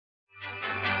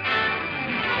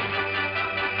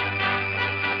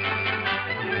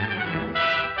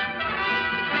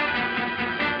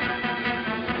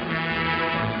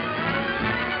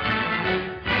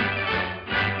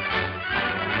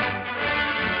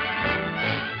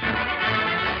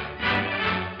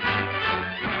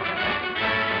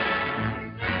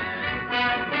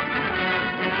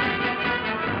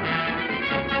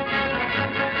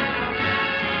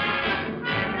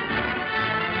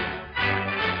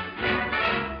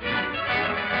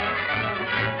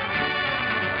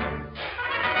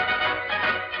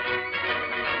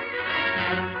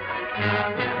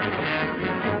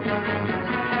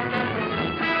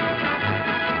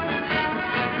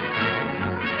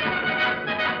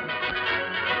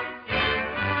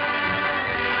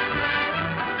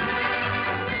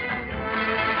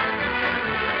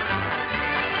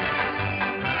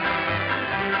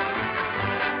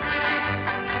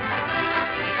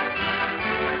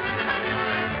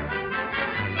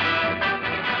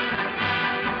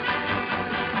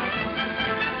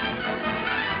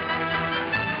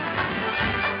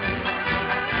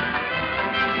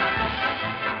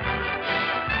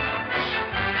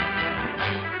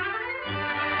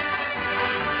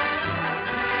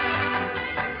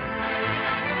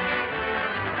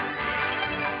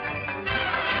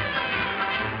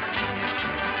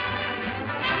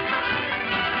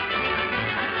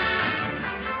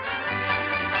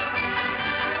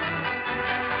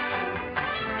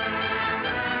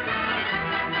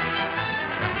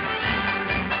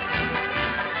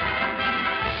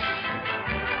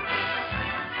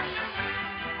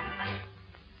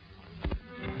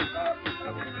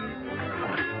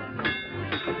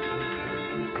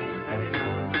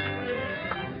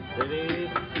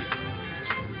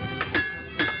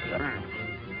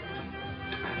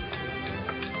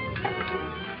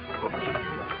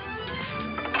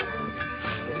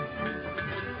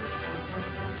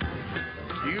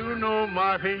you know,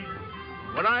 Marty,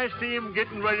 when I see him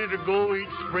getting ready to go each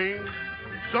spring,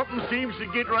 something seems to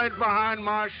get right behind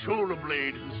my shoulder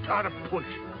blades and start a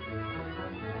punching.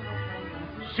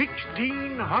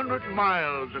 1,600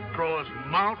 miles across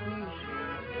mountains,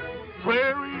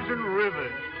 prairies, and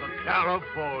rivers to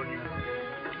California.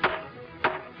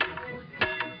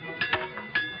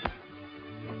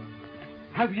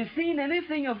 Have you seen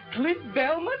anything of Clint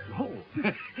Belmet? Oh,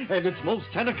 and it's most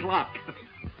 10 o'clock.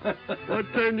 What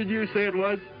time did you say it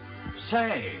was?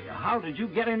 Say, how did you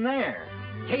get in there?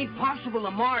 Tain't possible the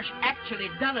Marsh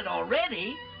actually done it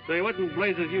already. Say, what in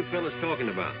blazes you fellas talking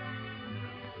about?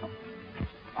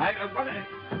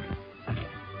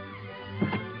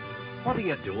 What are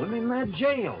you doing in that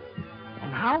jail?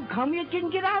 And how come you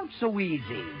can get out so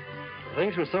easy?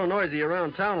 Things were so noisy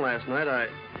around town last night, I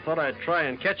thought I'd try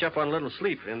and catch up on a little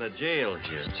sleep in the jail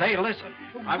here. Say, listen.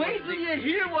 Wait till you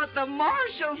hear what the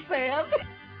marshal said.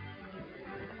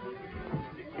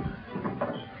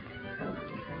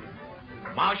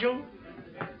 Marshal,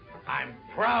 I'm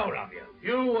proud of you.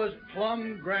 You was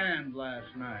plumb grand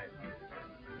last night.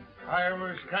 I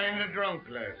was kind of drunk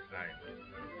last night.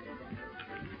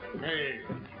 Hey,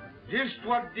 just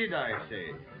what did I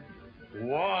say?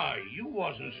 Why, you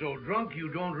wasn't so drunk you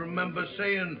don't remember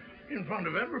saying in front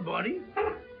of everybody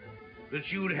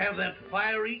that you'd have that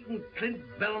fire-eating Clint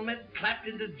Belmet clapped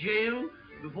into jail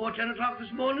before 10 o'clock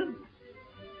this morning?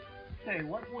 Hey,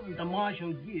 what wouldn't the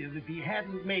marshal give if he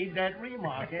hadn't made that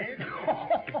remark, eh?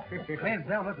 Clint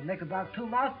Belmet would make about 2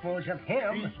 mouthfuls of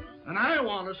him. And I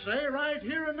want to say right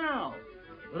here and now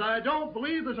that I don't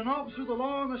believe there's an officer of the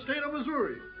law in the state of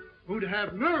Missouri who'd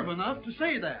have nerve enough to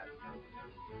say that.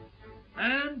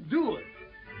 And do it.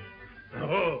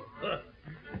 Oh,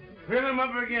 fill him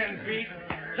up again, Pete.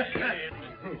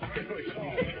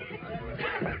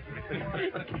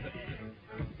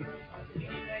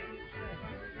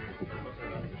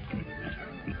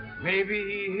 Maybe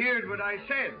he heard what I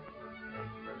said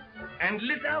and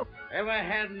lit out. Ever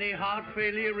had any heart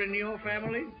failure in your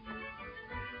family?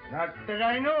 Not that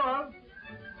I know of.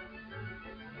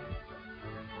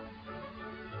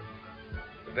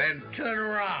 Then turn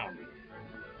around.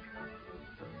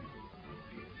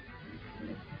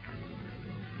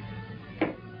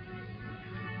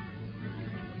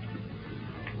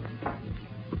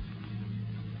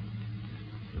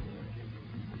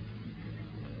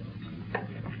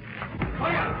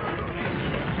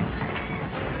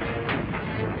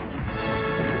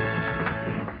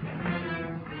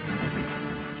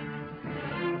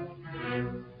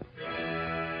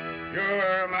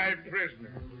 You're my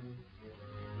prisoner.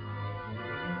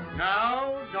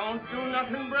 Now, don't do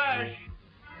nothing brash.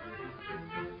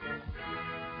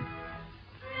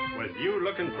 Was you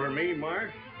looking for me,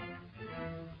 Marsh?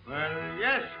 Well,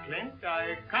 yes, Clint,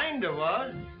 I kind of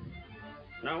was.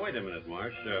 Now, wait a minute,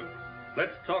 Marsh.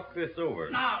 Let's talk this over.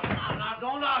 Now,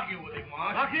 don't argue with him,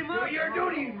 Marsh. Lock him up. Do your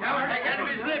duty, Marsh. Take out of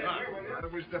his lip.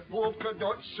 It was the polka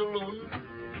dot saloon,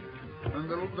 and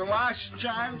the last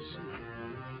chance,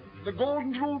 the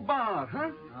Golden Rule Bar,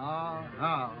 huh?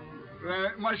 Oh.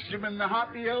 It must have been the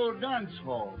Happy Old Dance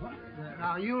Hall, huh?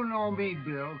 Now, you know me,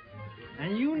 Bill.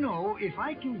 And you know, if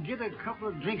I can get a couple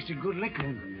of drinks of good liquor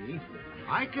into me,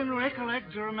 I can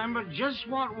recollect to remember just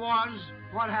what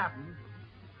happened.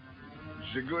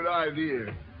 It's a good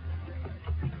idea.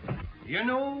 You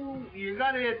know, you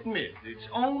gotta admit, it's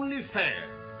only fair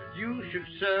that you should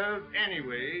serve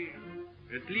anyway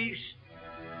at least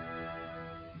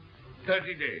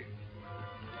 30 days.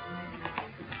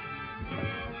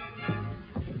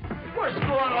 What's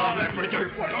going on there,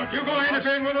 Richard? Don't you go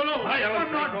anything with a load.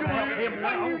 I'm not doing it.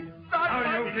 Now you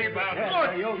keep out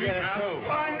of it. You'll get it, too.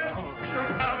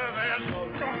 Out of there.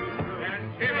 And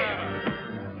give it.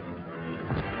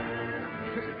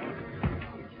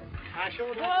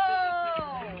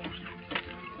 Whoa!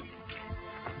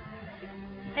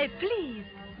 Hey, please,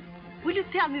 will you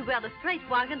tell me where the freight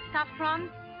wagon stopped from?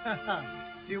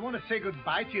 Do you want to say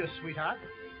goodbye to your sweetheart?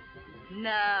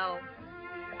 No.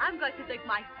 I'm going to take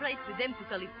my freight with them to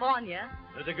California.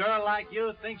 Does a girl like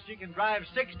you think she can drive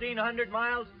 1,600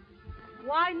 miles?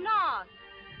 Why not?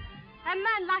 A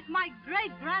man like my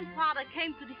great-grandfather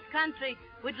came to this country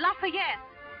with Lafayette.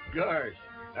 Gosh,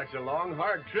 that's a long,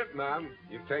 hard trip, ma'am,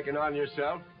 you've taken on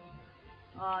yourself.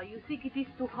 Oh, you think it is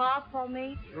too hard for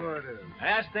me? Sure it is.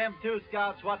 Ask them 2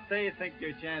 scouts what they think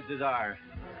your chances are.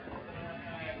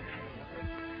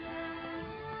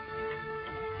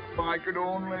 If I could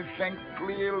only think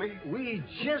clearly. We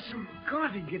just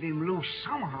got to get him loose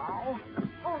somehow.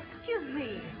 Oh, excuse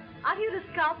me. Are you the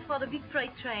scouts for the big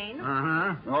freight train?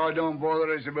 Uh-huh. Oh, don't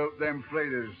bother us about them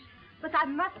freighters. But I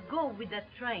must go with that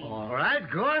train. All right,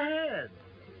 go ahead.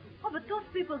 Oh, but those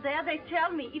people there, they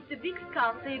tell me if the big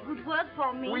scouts say a good word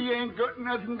for me. We ain't got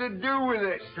nothing to do with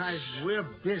it. Besides, we're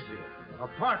busy. A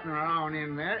partner of ours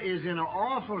in there is in an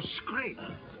awful scrape.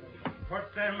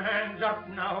 Put them hands up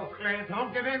now, Clint.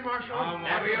 Don't give in, Marshal.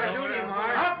 Never your duty,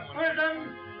 Marshal. Up with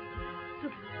them! The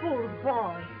poor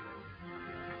boy.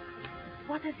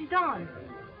 What has he done?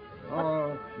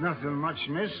 Oh, nothing much,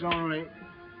 miss, only...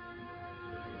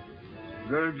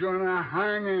 They're gonna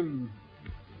hang him.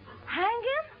 Hang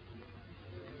him?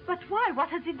 But why? What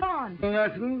has he done?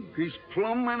 Nothing. He's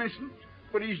plumb innocent.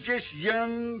 But he's just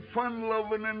young,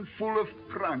 fun-loving, and full of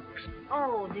pranks.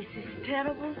 Oh, this is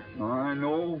terrible. I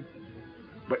know.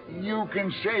 But you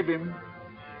can save him.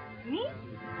 Me?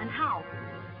 And how?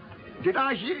 Did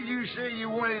I hear you say you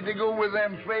wanted to go with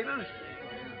them freighters?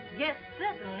 Yes,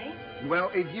 certainly. Well,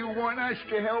 if you want us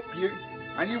to help you,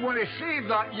 and you want to save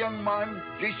that young man,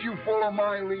 just you follow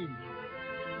my lead.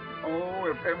 Oh,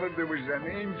 if ever there was an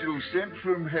angel sent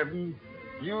from heaven,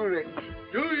 you're it.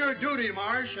 Do your duty,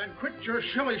 Marsh, and quit your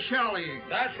shilly-shallying.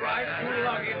 That's right. You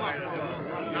lock him up.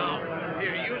 Now,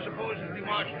 here, you're supposedly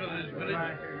marshal of this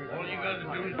village. All you got to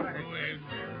do is go ahead.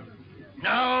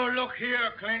 Now, look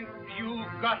here, Clint.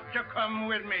 You've got to come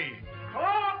with me.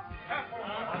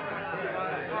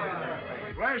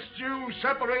 Lest you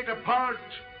separate apart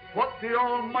what the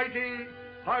Almighty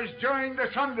has joined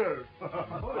asunder. What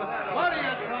are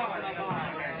you talking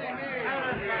about?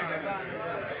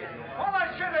 Fellow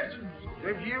citizens,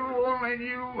 if you only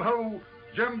knew how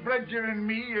Jim Bridger and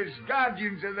me, as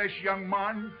guardians of this young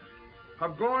man,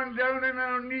 have gone down on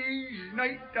our knees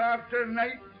night after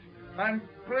night and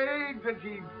prayed that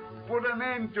he put an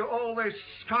end to all this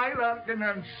skylarking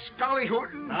and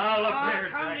scallyhooting. Now, look here.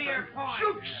 Come to your point.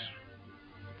 Shooks!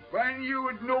 When you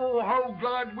would know how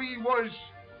glad we was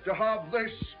to have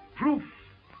this proof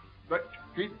that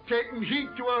he'd taken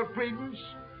heed to our pleadings,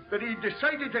 that he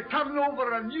decided to turn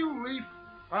over a new leaf,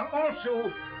 and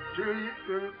also to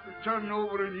turn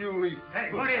over a new leaf.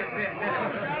 Hey, what is this?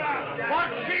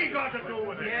 What's she got to do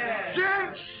with it?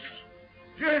 Gents!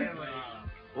 Gents!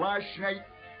 Last night,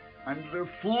 under the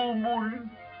full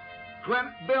moon,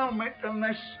 Clint Belmet and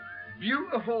this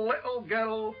beautiful little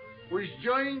girl was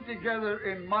joined together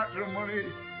in matrimony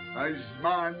as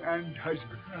man and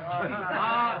husband.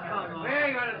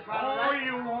 Oh,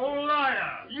 you old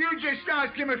liar. You just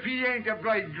ask him if he ain't a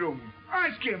bridegroom.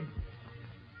 Ask him.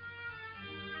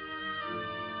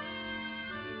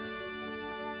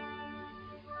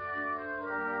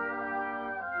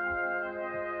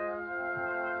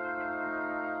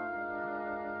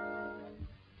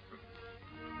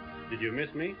 Did you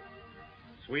miss me,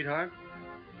 sweetheart?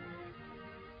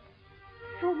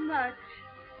 So much,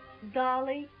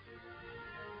 darling.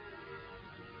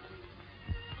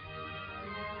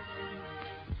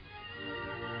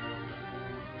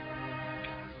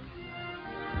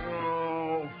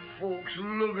 Oh, folks,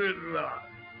 look at that.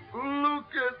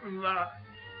 Look at that.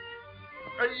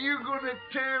 Are you going to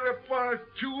tear apart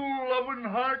two loving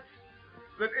hearts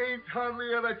that ain't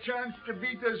hardly had a chance to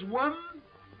beat as one?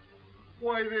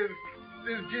 Why,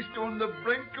 they're just on the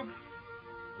brink of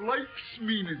life's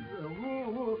meaning.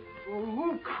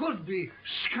 Who could be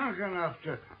skunk enough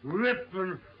to rip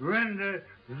and render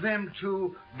them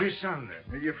two bisunder?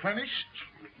 Are you finished?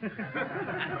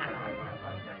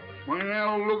 Well,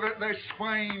 now look at this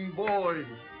fine boy,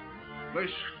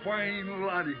 this fine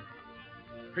laddie.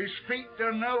 His feet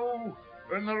are now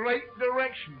in the right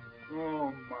direction.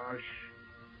 Oh,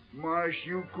 Marsh,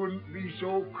 you couldn't be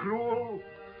so cruel,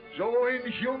 so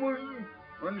inhuman,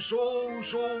 and so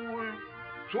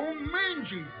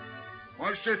mangy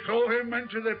as to throw him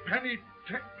into the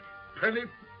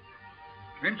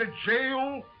into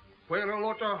jail, where a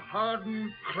lot of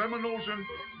hardened criminals and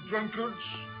drunkards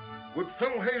would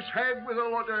fill his head with a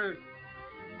lot of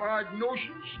bad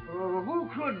notions. Who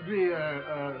could be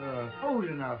old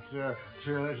enough to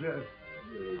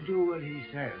do what he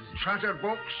says?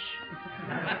 Chatterbox.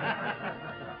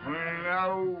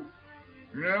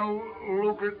 Now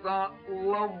look at that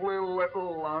lovely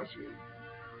little lassie.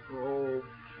 Oh,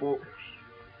 folks,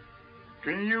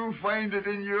 can you find it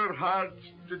in your hearts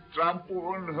to trample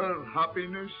on her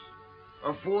happiness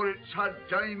afore it's had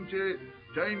time to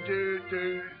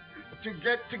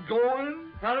get to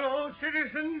going? Hello,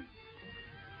 citizen.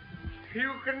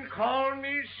 You can call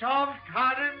me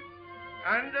soft-hearted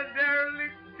and a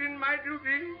derelict in my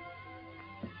duty.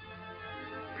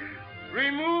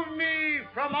 Remove me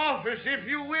from office, if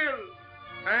you will,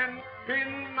 and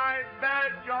pin my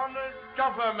badge on a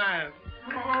stuffer man.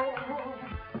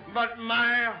 But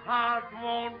my heart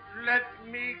won't let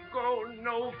me go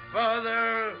no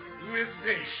further with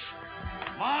this.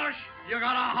 Marsh, you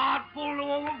got a heart full to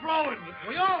overflowing.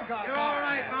 We all got You're all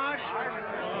right, Marsh.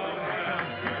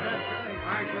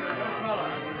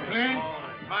 Clint,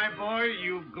 my boy,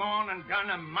 you've gone and done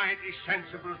a mighty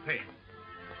sensible thing.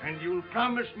 And you'll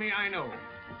promise me, I know,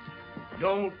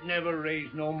 don't never raise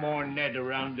no more Ned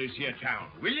around this here town,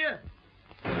 will you?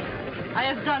 I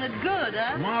have done it good,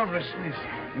 huh? Marvelous, miss.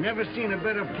 Never seen a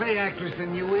better play actress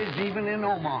than you is, even in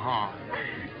Omaha.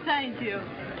 Thank you.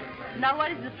 Now,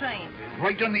 what is the train?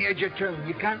 Right on the edge of town.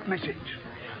 You can't miss it.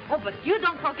 Oh, but you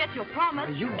don't forget your promise.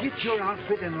 You get your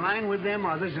outfit in line with them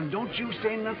others, and don't you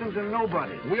say nothing to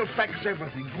nobody. We'll fix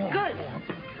everything. Go on. Good. Go on.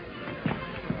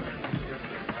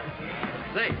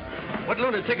 Say, what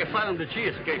lunatic asylum did she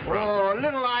escape from? Oh, a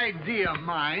little idea of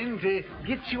mine to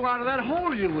get you out of that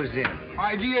hole you was in.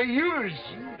 Idea of yours?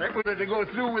 That was to go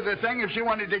through with the thing if she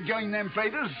wanted to join them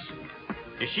fighters.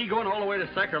 Is she going all the way to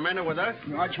Sacramento with us?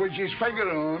 That's what she's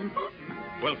figuring on.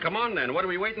 Well, come on then. What are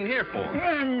we waiting here for?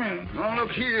 Now, look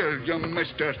here, young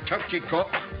Mr. Turkey Cock.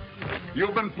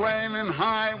 You've been playing in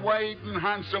high, wide, and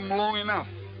handsome long enough.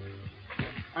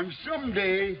 And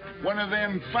someday, one of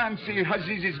them fancy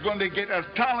hussies is going to get her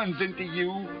talons into you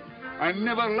and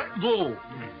never let go.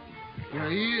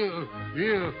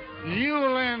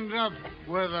 You'll end up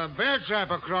with a bear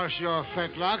trap across your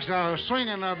fetlocks or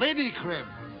swinging a baby crib.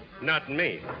 Not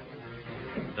me.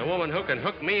 The woman who can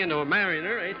hook me into marrying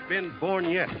her ain't been born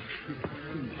yet.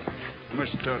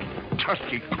 Mr.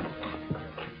 Turkey.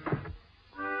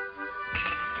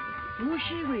 Who's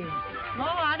she with? Oh,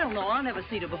 I don't know. I never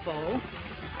seen her before.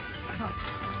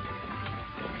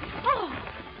 Oh.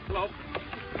 Hello.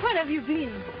 Where have you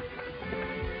been?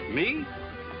 Me?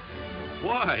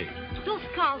 Why? Those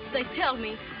scouts, they tell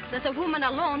me that a woman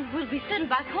alone will be sent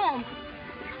back home.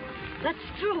 That's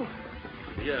true.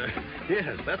 Yeah,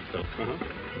 yes, that's so. Uh-huh.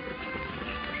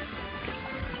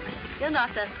 You're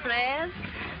not afraid?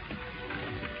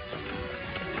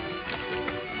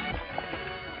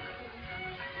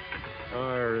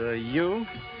 Are you?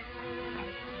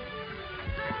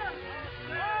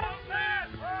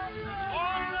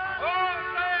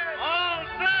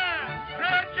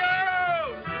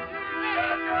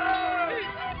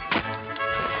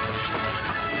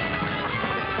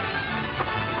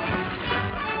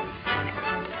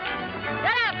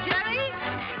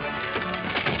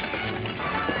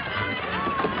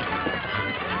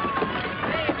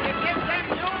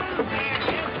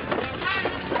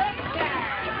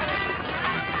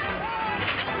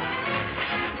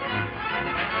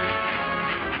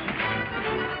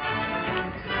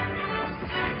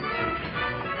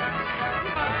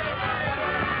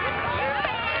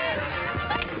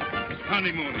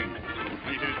 Honeymooning.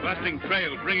 It is busting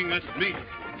trail, bringing us meat,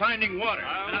 finding water.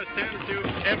 I'll attend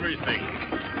to everything,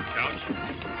 Couch.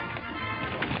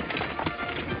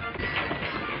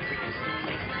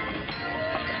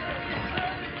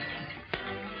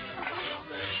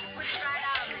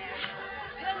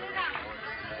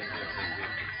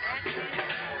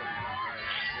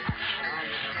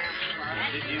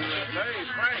 Did you say,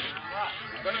 Frank?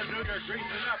 You better do your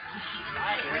greasing up.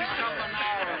 I greased up an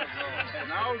hour ago.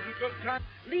 Now's a good time.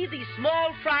 Leave these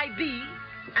small fry be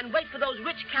and wait for those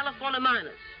rich California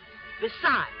miners.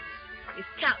 Besides, if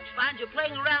Couch finds you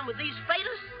playing around with these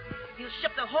faders, he'll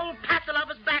ship the whole passel of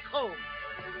us back home.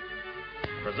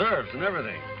 Preserves and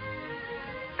everything.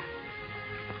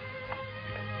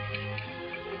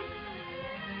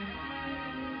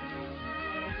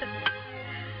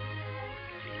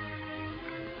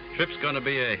 Trip's gonna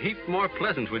be a heap more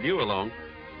pleasant with you along.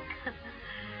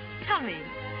 Tell me,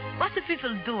 what do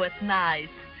people do at night?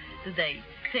 Do they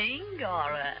sing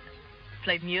or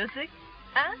play music?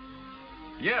 Huh?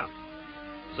 Yeah.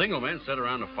 Single men sit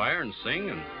around a fire and sing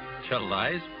and tell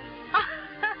lies.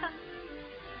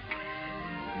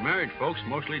 Married folks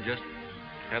mostly just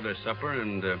have their supper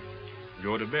and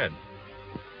go to bed.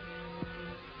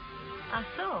 Ah,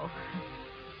 so?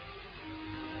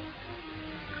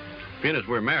 Being as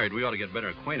we're married, we ought to get better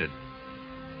acquainted.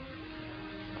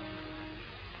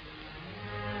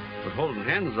 But holding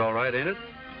hands is all right, ain't it?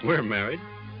 We're married.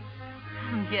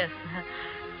 Yes,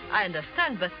 I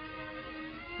understand, but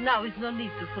now is no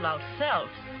need to fool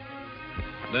ourselves.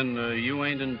 Then you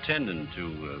ain't intending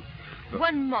to...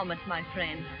 One moment, my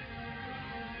friend.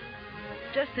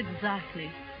 Just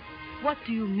exactly. What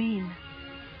do you mean?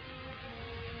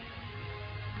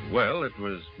 Well, it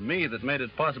was me that made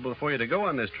it possible for you to go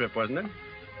on this trip, wasn't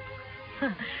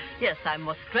it? Yes, I'm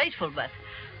most grateful, but...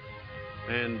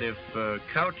 And if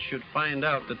Couch should find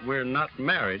out that we're not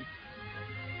married,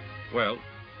 well,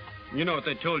 you know what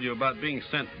they told you about being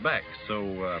sent back,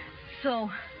 so...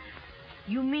 So,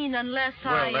 you mean unless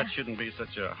Well, that shouldn't be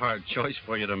such a hard choice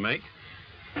for you to make.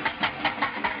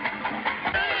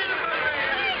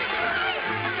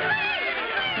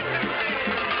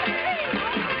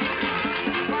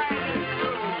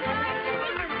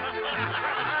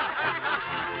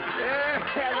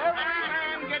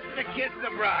 kiss the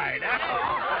bride, huh?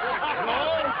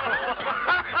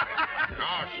 No,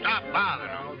 stop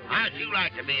bothering. How'd you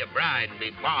like to be a bride and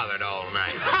be bothered all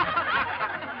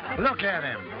night? Look at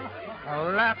him.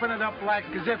 Lapping it up like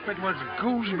as if it was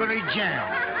gooseberry jam.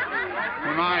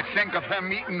 When I think of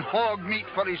him eating hog meat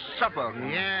for his supper.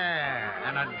 Yeah,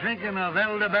 and a drinking of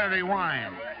elderberry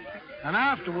wine. And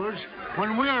afterwards,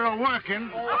 when we're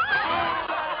a-working...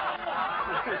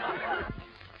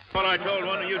 Well, I told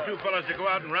one of you two fellas to go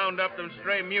out and round up them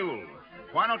stray mules.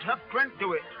 Why not have Clint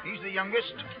do it? He's the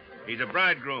youngest. He's a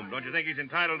bridegroom. Don't you think he's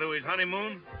entitled to his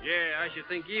honeymoon? Yeah, I should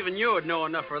think even you would know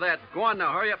enough for that. Go on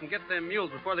now, hurry up and get them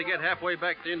mules before they get halfway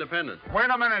back to Independence. Wait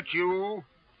a minute, you.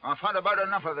 I've had about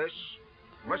enough of this.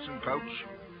 Listen, Coach.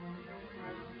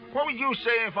 What would you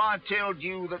say if I told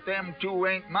you that them two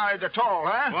ain't married at all,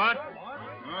 huh? What?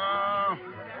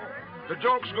 The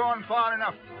joke's gone far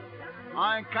enough.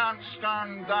 I can't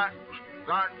stand that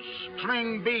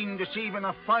string bean deceiving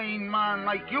a fine man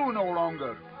like you no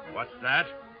longer. What's that?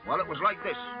 Well, it was like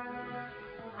this.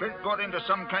 Clint got into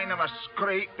some kind of a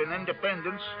scrape in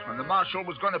Independence, and the marshal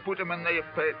was going to put him in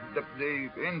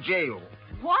in jail.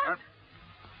 What?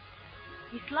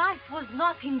 His life was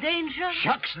not in danger?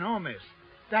 Shucks, no, miss.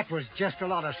 That was just a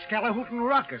lot of scallahootin'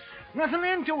 ruckus. Nothing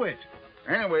into it.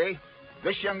 Anyway,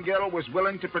 this young girl was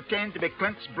willing to pretend to be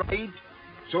Clint's bride,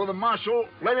 so the marshal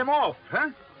let him off, huh?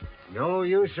 No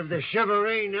use of the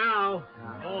chivalry now.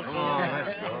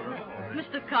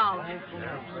 Mr. Couch,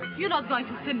 you're not going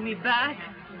to send me back.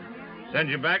 Send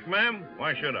you back, ma'am?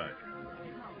 Why should I?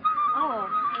 Oh.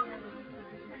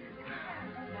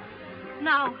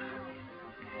 Now,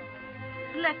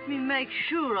 let me make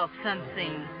sure of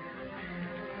something.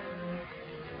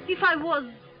 If I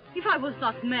was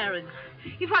not married,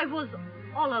 if I was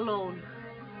all alone,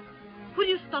 would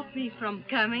you stop me from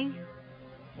coming?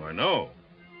 Why, no.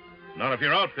 Not if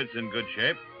your outfit's in good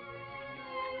shape.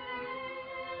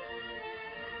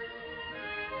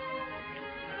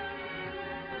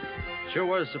 Sure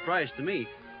was a surprise to me.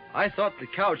 I thought the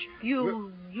couch...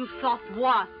 You thought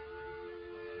what?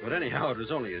 But anyhow, it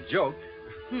was only a joke.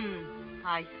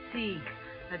 I see.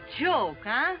 A joke,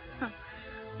 huh?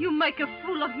 You make a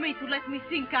fool of me to let me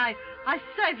think I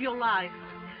save your life.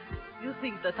 You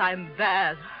think that I'm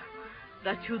bad,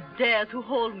 that you dare to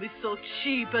hold me so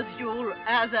cheap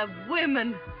as a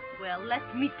woman. Well,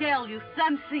 let me tell you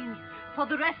something. For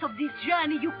the rest of this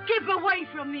journey, you keep away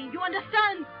from me. You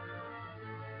understand?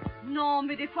 Non,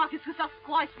 mais des fois, qu'est-ce que ça se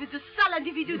croit, espèce de sale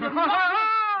individu de...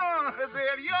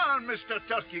 There you are, Mr.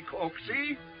 Turkey Coke,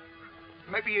 see?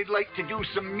 Maybe you'd like to do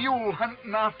some mule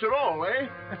hunting after all, eh?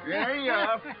 There you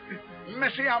are.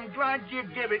 Missy, I'm glad you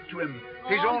gave it to him.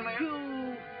 He's only...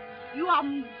 You are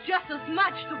just as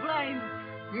much to blame.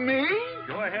 Me?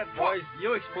 Go ahead, boys.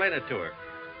 You explain it to her.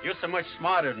 You're so much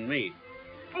smarter than me.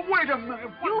 But wait a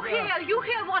minute. You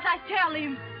hear what I tell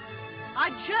him. I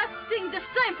just think the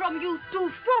same from you two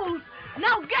fools.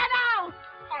 Now get out!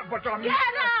 But I'm... Get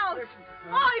out!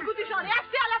 Oh, écoutez, j'en ai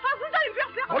assez à la fin. Vous allez me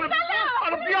faire faire tout à l'heure!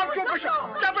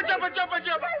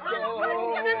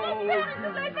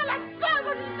 Vous allez faire la seule,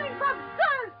 je suis comme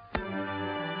seule!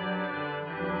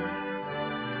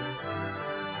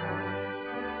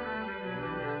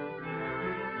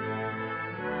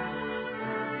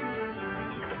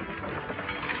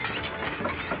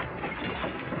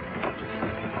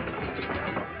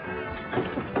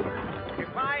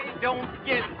 Don't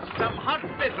get some hot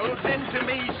victuals into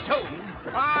me soon.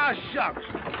 Ah, shucks.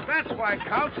 That's why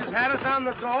Couch has had us on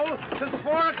the dole since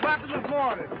 4 o'clock in the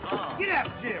morning. Get up,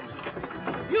 Jim.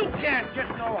 You can't get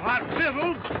no hot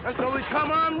victuals until we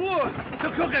come on wood to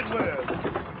cook it with.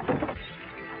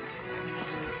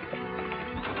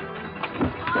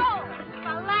 Oh,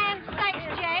 for land's sakes,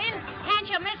 Jane. Can't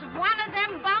you miss one of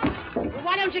them bumps? Well,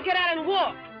 why don't you get out and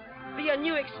walk? Be a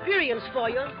new experience for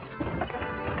you.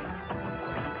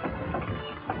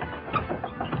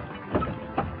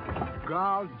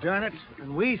 God darn it,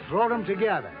 and we throwed them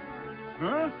together.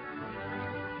 Huh?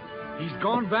 He's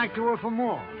gone back to her for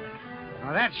more.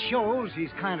 Now that shows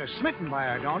he's kind of smitten by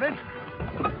her, don't it?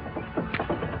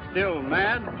 Still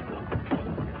mad?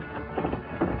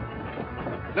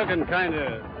 Looking kind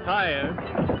of tired.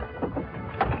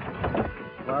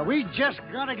 Well, we just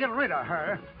gotta get rid of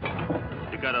her.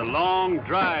 You got a long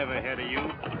drive ahead of you.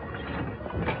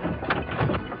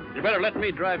 You better let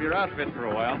me drive your outfit for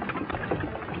a while.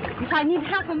 If I need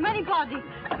help from anybody,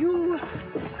 you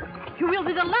will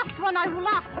be the last one I will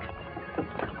ask.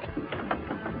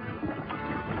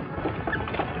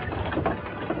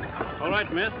 All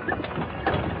right, miss.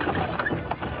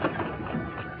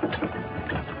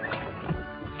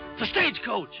 The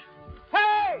stagecoach!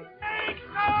 Hey!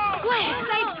 Stagecoach! Where?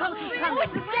 Stagecoach? Coach is coming.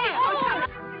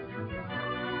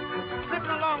 Slipping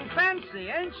along fancy,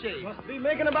 ain't she? Must be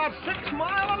making about 6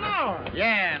 miles an hour.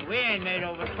 Yeah, and we ain't made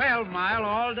over 12 mile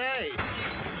all day.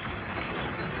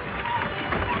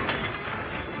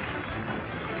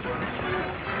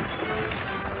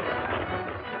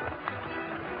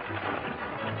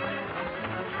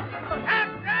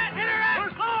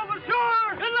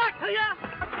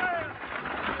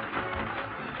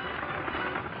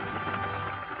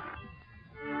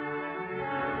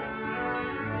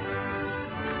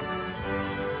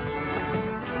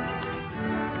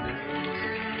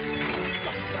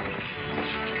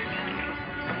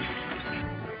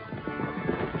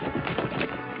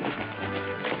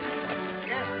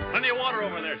 Plenty of water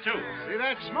over there, too. See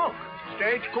that smoke?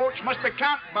 Stagecoach must be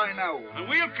camped by now. And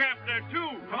we'll camp there, too.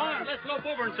 Come on, let's lope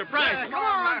over and surprise them. Come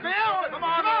on, Bill. Come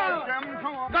on, Jim.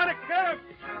 Come on. Got a camp.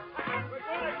 We're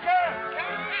going to camp.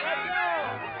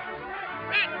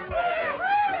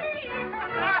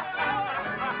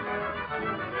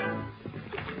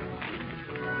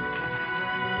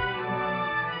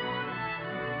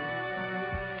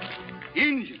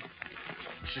 Engine.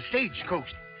 It's a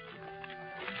stagecoach.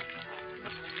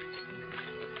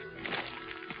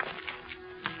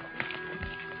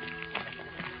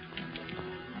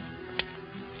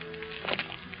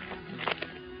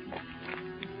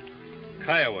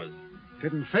 Kiowas.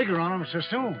 Didn't figure on them so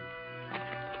soon.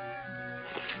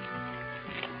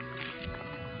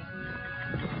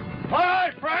 All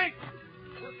right, Frank.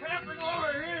 We're camping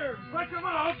over here. Stretch them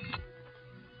out.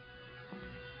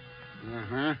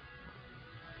 Uh-huh.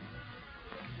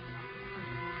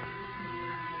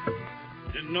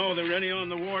 Didn't know there were any on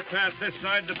the warpath this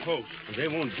side the post. They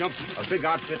won't jump a big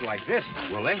outfit like this,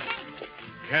 will they?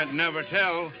 Can't never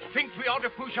tell. Think we ought to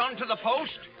push on to the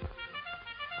post?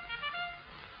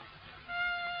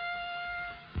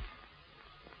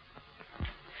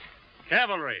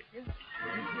 Cavalry.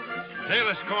 They'll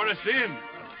escort us in.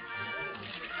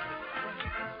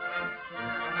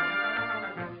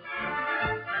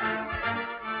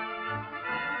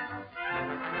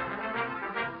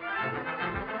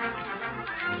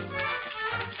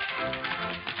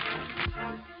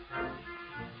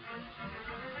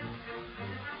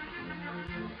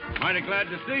 Mighty glad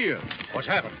to see you. What's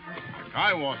happened?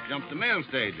 Kiowas jumped the mail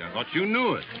stage. I thought you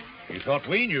knew it. You thought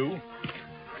we knew?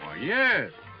 Why,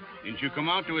 yes. Didn't you come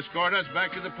out to escort us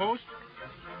back to the post?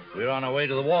 We're on our way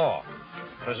to the war.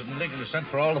 President Lincoln has sent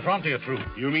for all the frontier troops.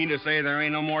 You mean to say there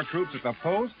ain't no more troops at the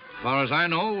post? As far as I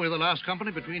know, we're the last company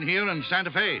between here and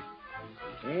Santa Fe.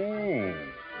 Oh,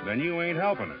 then you ain't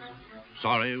helping us.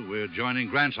 Sorry, we're joining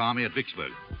Grant's army at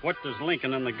Vicksburg. What does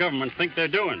Lincoln and the government think they're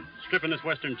doing? Stripping this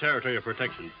western territory of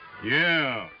protection.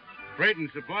 Yeah. Freight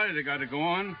and supplies have got to go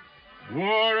on.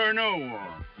 War or no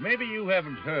war. Maybe you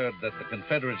haven't heard that the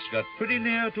Confederates got pretty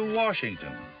near to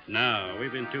Washington. No,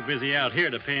 we've been too busy out here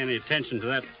to pay any attention to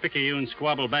that picayune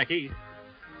squabble back east.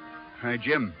 Hey,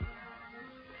 Jim.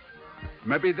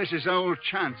 Maybe this is our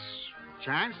chance.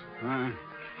 Chance?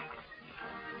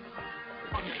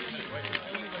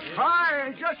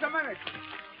 Hi, just a minute.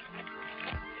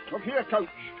 Look here, Coach.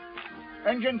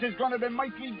 Engines is going to be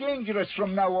mighty dangerous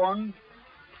from now on.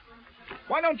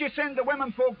 Why don't you send the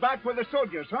women folk back with the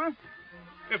soldiers, huh?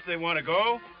 If they want to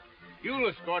go, you'll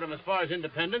escort them as far as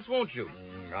Independence, won't you?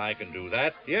 I can do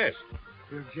that, yes.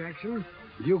 Bill Jackson,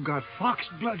 you got fox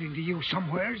blood into you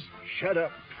somewheres. Shut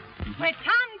up. Where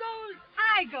Tom goes,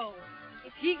 I go.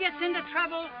 If he gets into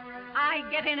trouble, I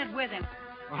get in it with him.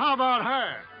 Well, how about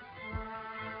her?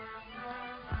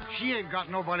 She ain't got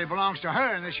nobody belongs to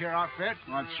her in this here outfit.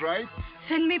 That's right.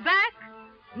 Send me back?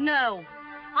 No,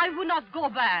 I would not go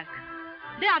back.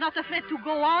 They are not afraid to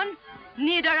go on.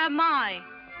 Neither am I.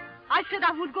 I said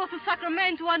I would go to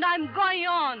Sacramento, and I'm going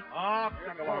on.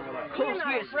 Close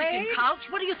here, sticking couch.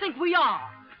 What do you think we are?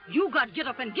 You got to get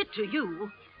up and get to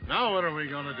you. Now what are we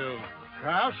going to do?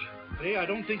 Crouch? See, I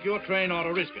don't think your train ought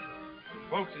to risk it.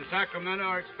 Folks in Sacramento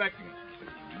are expecting us.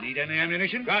 You need any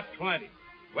ammunition? Got 20.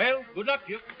 Well, good luck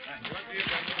to you. Good luck to you,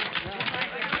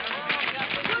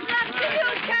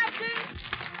 Captain.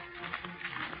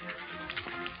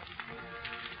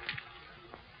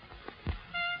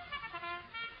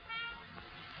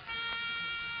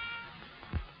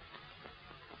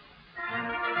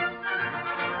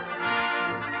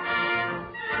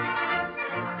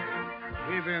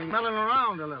 We've been milling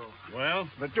around a little. Well?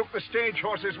 They took the stage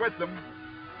horses with them.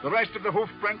 The rest of the hoof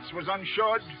prints was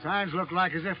unshod. Signs look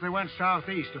like as if they went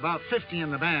southeast, about 50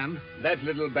 in the band. That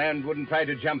little band wouldn't try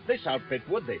to jump this outfit,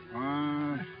 would they?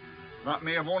 That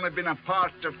may have only been a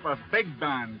part of a big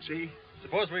band, see?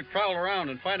 Suppose we prowl around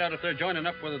and find out if they're joining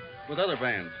up with other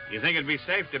bands. You think it'd be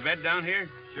safe to bed down here?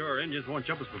 Sure, Indians won't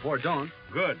jump us before dawn.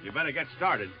 Good. You better get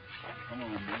started. Come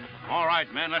on, man. All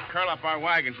right, men. Let's curl up our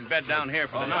wagons and bed down here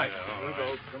for the night. We'll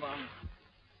go. Come on.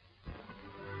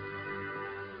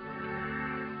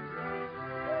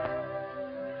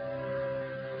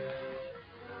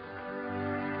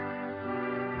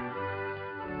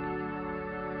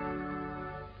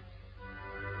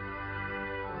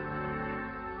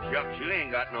 Shucks, you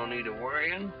ain't got no need of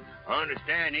worrying. I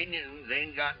understand Indians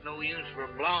ain't got no use for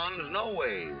blondes no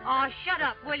way. Oh, shut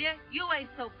up, will you? You ain't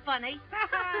so funny.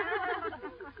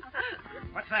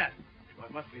 What's that? Well,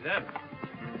 it must be them.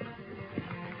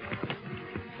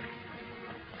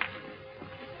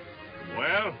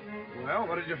 Well,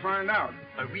 what did you find out?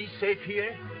 Are we safe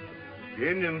here? The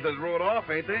Indians has rode off,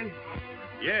 ain't they?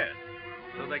 Yes,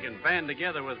 so they can band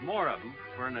together with more of them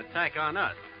for an attack on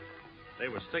us. They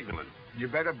were signaling. You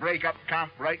better break up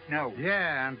camp right now.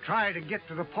 Yeah, and try to get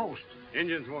to the post.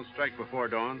 Indians won't strike before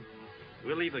dawn.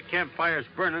 We'll leave the campfires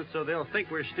burning so they'll think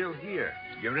we're still here.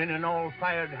 You're in an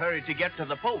all-fired hurry to get to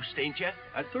the post, ain't you?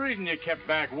 That's the reason you kept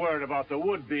back word about the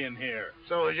wood being here.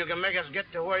 So as you can make us get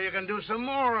to where you can do some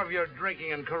more of your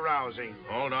drinking and carousing.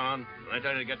 Hold on. Let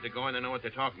them get to going. They know what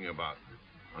they're talking about.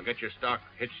 I'll get your stock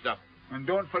hitched up. And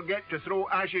don't forget to throw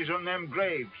ashes on them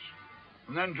graves.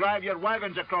 And then drive your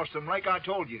wagons across them like I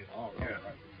told you. Oh, yeah.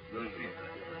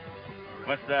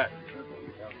 What's that?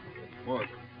 What?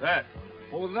 That.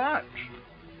 Oh, that?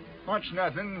 That's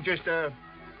nothing. Just a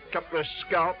couple of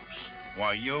scalps.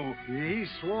 Why, you... He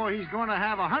swore he's going to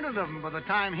have 100 of them by the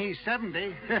time he's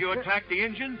 70. You attacked the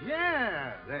Indians?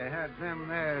 Yeah, they had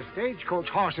them stagecoach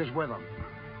horses with them.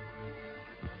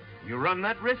 You run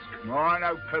that risk? No,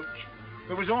 no, Coach.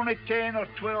 There was only 10 or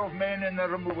 12 men in the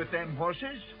rumble with them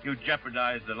horses. You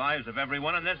jeopardized the lives of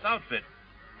everyone in this outfit.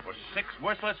 For 6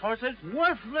 worthless horses?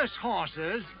 Worthless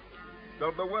horses?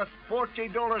 They'll be worth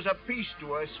 $40 apiece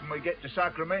to us when we get to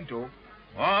Sacramento.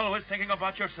 Always thinking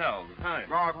about yourselves. Time.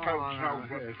 Oh, Coach,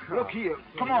 no. Look here.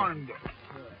 Come on.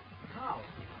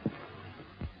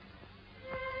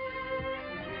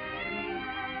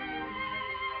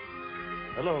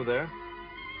 Hello there.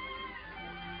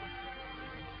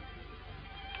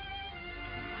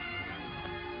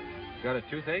 Got a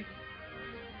toothache?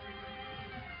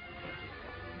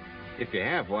 If you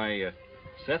have, why,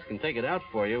 Seth can take it out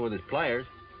for you with his pliers.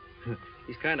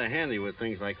 He's kind of handy with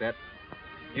things like that.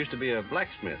 Used to be a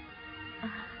blacksmith.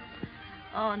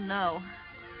 Oh, no.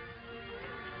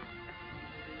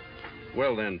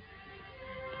 Well, then,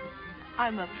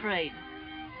 I'm afraid.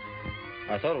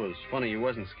 I thought it was funny you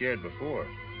wasn't scared before.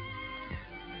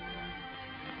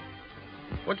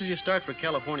 What did you start for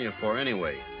California for,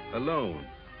 anyway? Alone?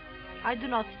 I do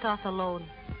not start alone.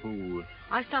 Who?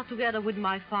 I start together with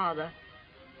my father.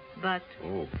 But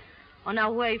Oh. on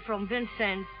our way from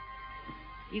Vincent's,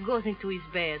 he goes into his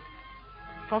bed.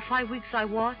 For 5 weeks I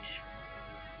watch,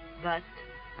 but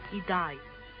he died.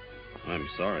 I'm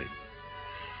sorry.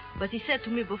 But he said to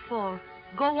me before,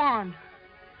 go on.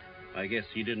 I guess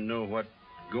he didn't know what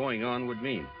going on would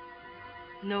mean.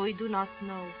 No, he do not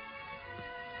know.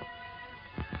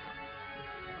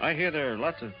 I hear there are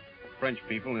lots of French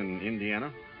people in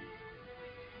Indiana.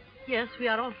 Yes, we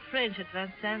are all French at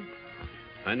Vincent.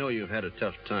 I know you've had a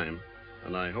tough time,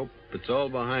 and I hope it's all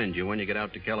behind you when you get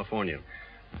out to California.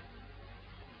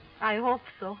 I hope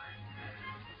so.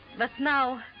 But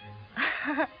now...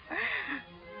 oh,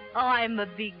 I'm a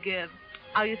big,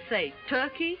 how you say,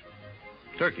 turkey?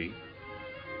 Turkey?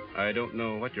 I don't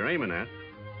know what you're aiming at.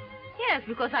 Yes,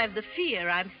 because I have the fear.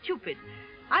 I'm stupid.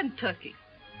 I'm turkey.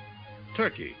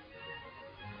 Turkey?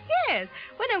 Yes,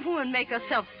 when a woman make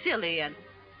herself silly and...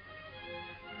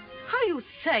 How you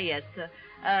say it?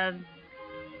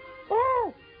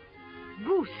 Oh,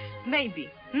 goose, maybe.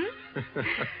 Hmm?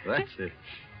 That's it.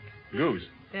 Goose.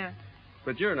 Yeah.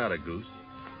 But you're not a goose.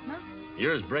 No?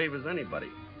 You're as brave as anybody.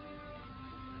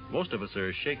 Most of us are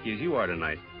as shaky as you are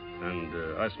tonight. And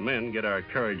us men get our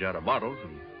courage out of bottles,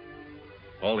 and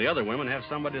all the other women have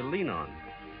somebody to lean on.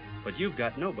 But you've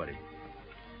got nobody.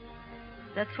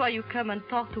 That's why you come and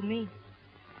talk to me.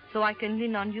 So I can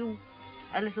lean on you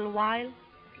a little while.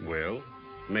 Well,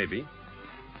 maybe.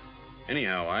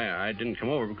 Anyhow, I didn't come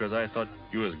over because I thought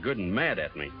you was good and mad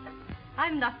at me.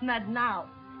 I'm not mad now.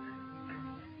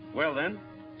 Well, then,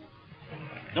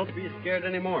 don't be scared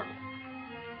anymore.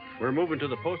 We're moving to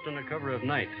the post on the cover of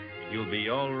night. You'll be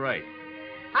all right.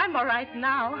 I'm all right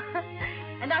now.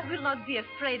 And I will not be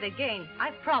afraid again.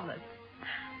 I promise.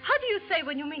 How do you say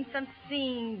when you mean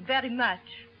something very much?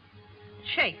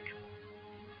 Shake.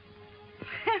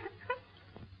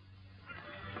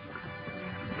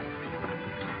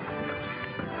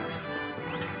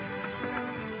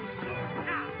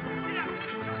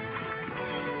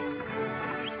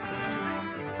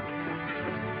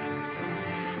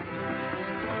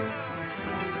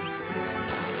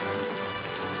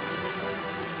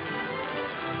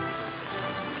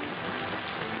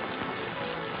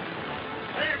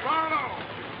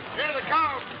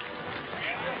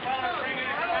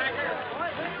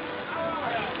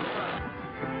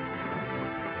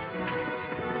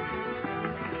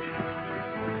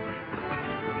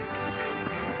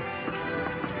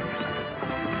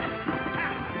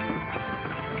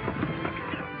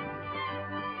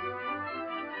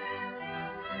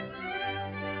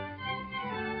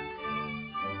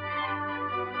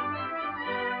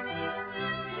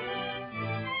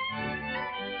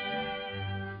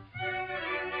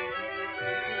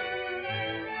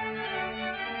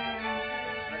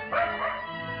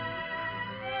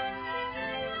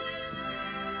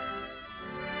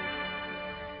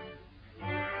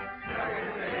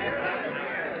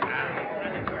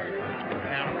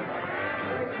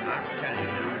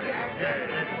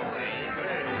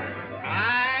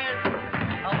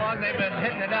 They've been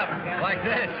hitting it up like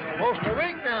this. Most a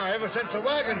week now, ever since the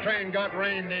wagon train got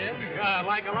reined in.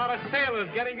 Like a lot of sailors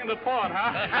getting into port,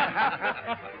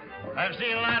 huh? I've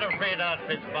seen a lot of freight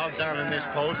outfits bogged down in this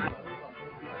post.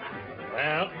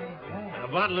 Well, a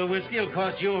bottle of whiskey will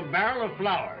cost you a barrel of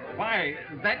flour. Why,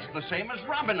 that's the same as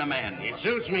robbing a man. It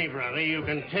suits me, brother. You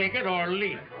can take it or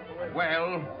leave it.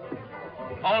 Well,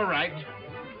 all right.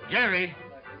 Jerry,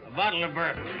 a bottle of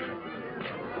bourbon.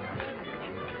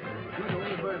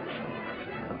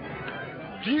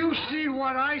 Do you see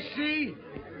what I see?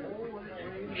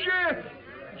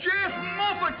 Jeff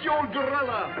Moffat, you old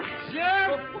gorilla.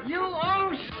 Jeff, you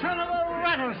old son of a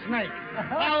rattlesnake.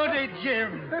 Howdy,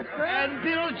 Jim. And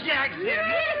Bill Jackson.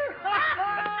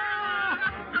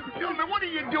 Tell me, what are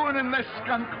you doing in this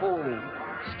skunk hole?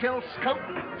 Still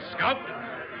scouting? Scout?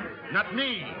 Not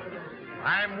me.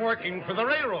 I'm working for the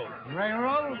railroad.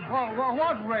 Railroad?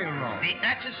 What railroad? The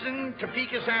Atchison,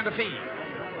 Topeka, Santa Fe.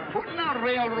 Putting a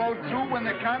railroad through when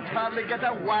they can't hardly get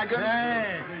a wagon?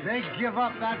 Hey, they give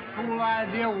up that fool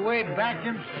idea way back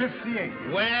in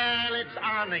 '58. Well, it's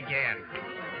on again.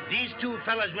 These two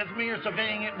fellas with me are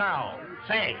surveying it now.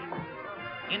 Say,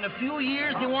 in a few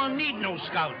years, they won't need no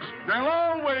scouts. They'll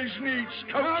always need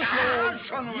scouts.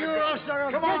 Come on,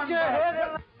 your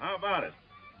head. How about it?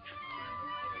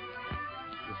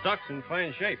 The stock's in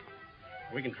fine shape.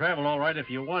 We can travel all right if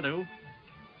you want to.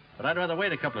 But I'd rather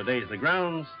wait a couple of days. The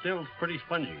ground's still pretty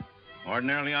spongy.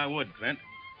 Ordinarily, I would, Clint.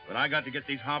 But I got to get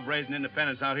these hob-raising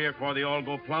independents out here before they all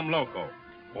go plumb loco.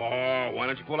 Oh, why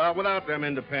don't you pull out without them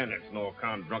independents? No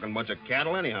kind of drunken bunch of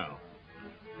cattle anyhow.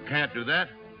 Can't do that.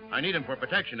 I need them for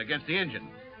protection against the Injun.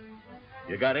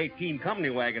 You got 18 company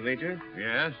wagons, ain't you?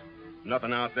 Yes.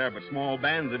 Nothing out there but small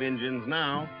bands of Injuns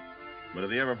now. But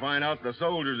if they ever find out the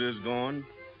soldiers is gone,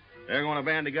 they're going to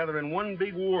band together in one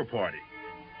big war party.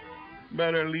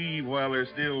 Better leave while they're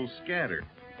still scattered.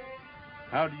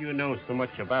 How do you know so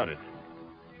much about it?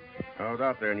 I was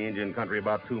out there in the Indian country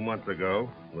about 2 months ago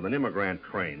with an immigrant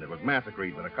train that was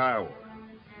massacred by the Kiowa.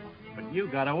 But you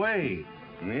got away.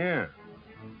 Yeah.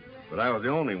 But I was the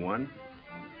only one.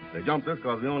 They jumped us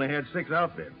because we only had 6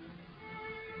 outfits.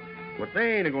 But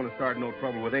they ain't going to start no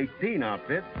trouble with 18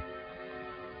 outfits.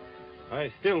 I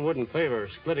still wouldn't favor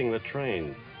splitting the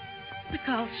train. The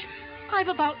couch. I've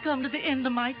about come to the end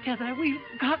of my tether. We've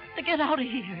got to get out of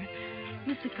here.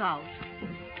 Mr. Couch,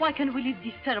 why can't we leave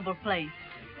this terrible place?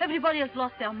 Everybody has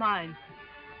lost their minds.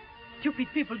 Stupid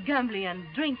people gambling and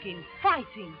drinking,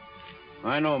 fighting.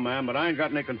 I know, ma'am, but I ain't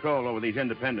got any control over these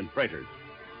independent freighters.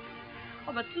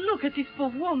 Oh, but look at this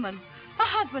poor woman. Her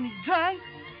husband is drunk,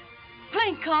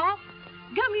 playing cards,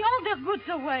 gambling all their goods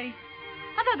away.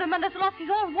 Another man has lost his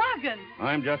own wagon.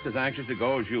 I'm just as anxious to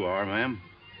go as you are, ma'am.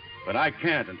 But I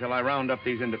can't until I round up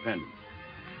these independents.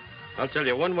 I'll tell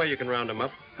you one way you can round them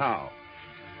up. How?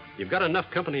 You've got enough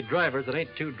company drivers that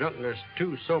ain't too drunk or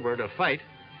too sober to fight.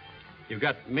 You've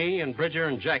got me and Bridger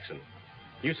and Jackson.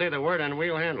 You say the word and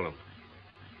we'll handle them.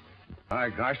 My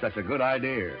gosh, that's a good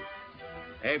idea.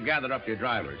 Abe, gather up your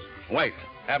drivers. Wait.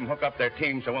 Have them hook up their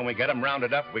teams so when we get them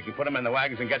rounded up, we can put them in the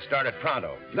wagons and get started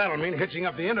pronto. That'll mean hitching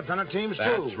up the independent teams,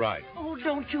 too. That's right. Oh,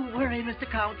 don't you worry, Mr.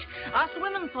 Couch. Us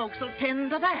women folks will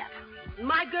tend to that.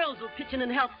 My girls will pitch in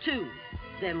and help, too.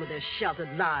 Them with their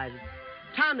sheltered lives.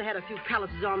 Time they had a few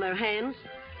calluses on their hands.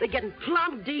 They're getting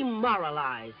plumb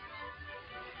demoralized.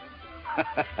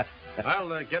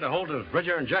 I'll get a hold of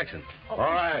Bridger and Jackson. All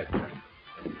right.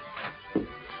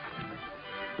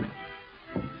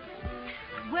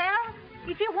 Well,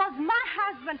 if it was my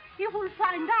husband, he will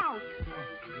find out.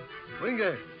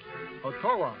 Winge,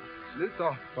 Ottawa,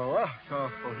 Lita, Pawa,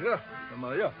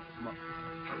 Maria.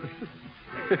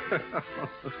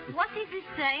 What is he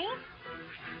saying?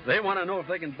 They want to know if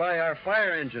they can buy our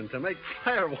fire engine to make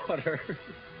firewater.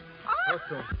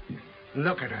 Otto,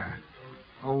 look at her.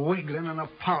 A wiggling and a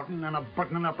pouting and a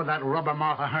buttoning up with that rubber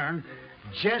mouth of hern,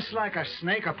 just like a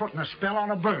snake a putting a spell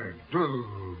on a bird.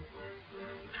 Boo.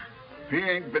 He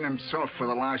ain't been himself for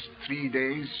the last 3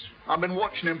 days. I've been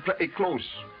watching him pretty close.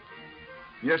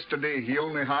 Yesterday, he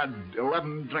only had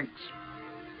 11 drinks.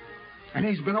 And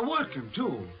he's been a-working,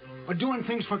 too. Or doing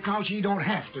things for Couch he don't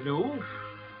have to do.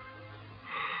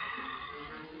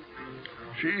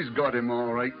 She's got him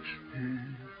all right.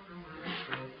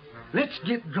 Let's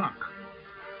get drunk.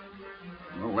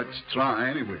 Well, let's try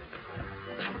anyway.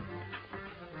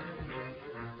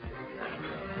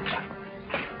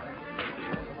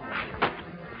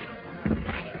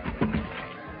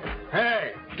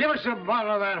 Give us a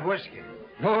bottle of that whiskey.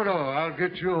 No, I'll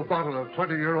get you a bottle of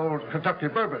 20-year-old Kentucky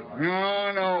bourbon.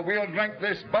 No, we'll drink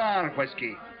this bar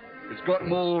whiskey. It's got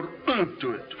more oomph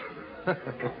to it.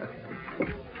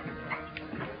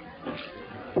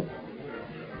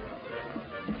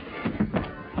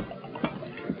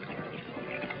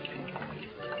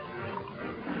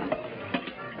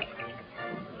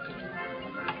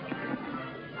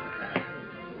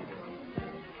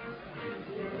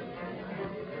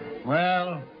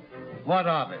 Well, what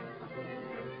of it?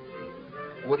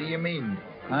 What do you mean?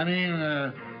 I mean,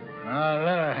 let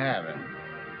her have it.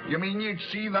 You mean you'd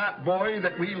see that boy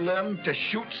that we learned to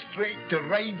shoot straight, to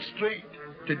ride straight,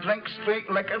 to drink straight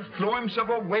liquor, throw himself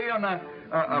away on a...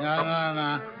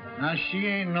 No. Now, she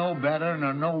ain't no better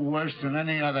nor no worse than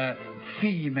any other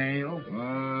female.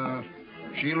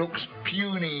 She looks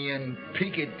puny and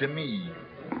peaked to me.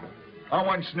 I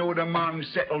once knowed a man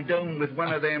settled down with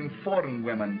one of them foreign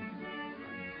women.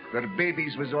 Their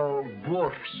babies was all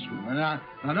dwarfs. Now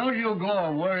don't you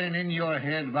go worrying in your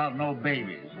head about no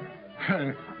babies.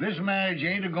 This marriage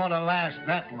ain't going to last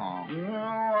that long. No,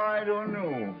 I don't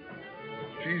know.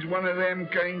 She's one of them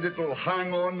kind that'll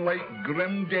hang on like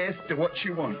grim death to what she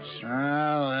wants.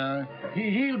 Well,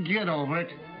 he'll get over it,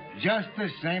 just the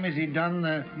same as he done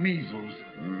the measles.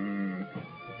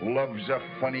 Love's a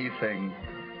funny thing.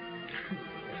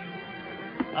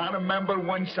 I remember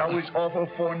once I was awful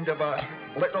fond of a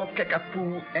little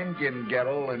kickapoo Indian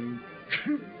girl, and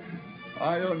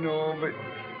I don't know, but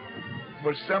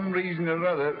for some reason or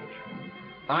other,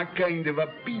 I kind of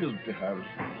appealed to her.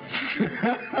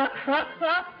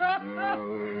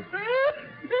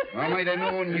 I might have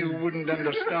known you wouldn't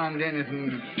understand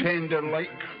anything tender-like.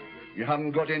 You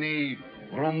haven't got any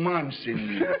romance in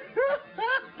you.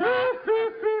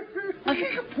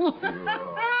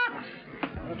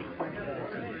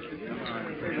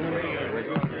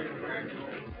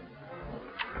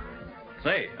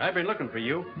 Say, I've been looking for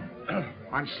you.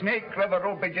 And Snake River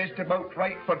will be just about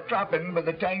right for trapping by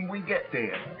the time we get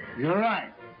there. You're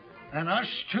right. And us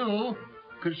two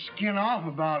could skin off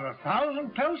about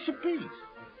 1,000 pelts apiece.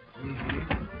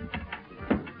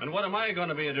 And what am I going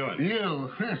to be doing?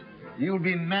 You'll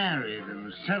be married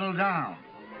and settle down.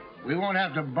 We won't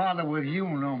have to bother with you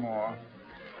no more.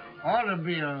 Ought to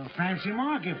be a fancy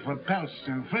market for pelts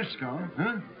in Frisco,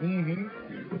 huh?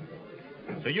 Mm-hmm.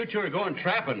 So you two are going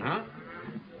trapping, huh?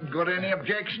 Got any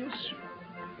objections?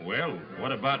 Well,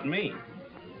 what about me?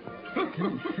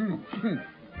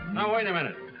 Now, wait a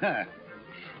minute.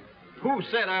 Who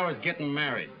said I was getting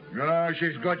married?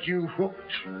 She's got you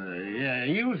hooked. Yeah,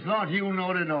 you thought you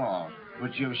knowed it all,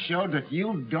 but you've showed that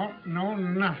you don't know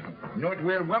nothing. Not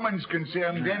where women's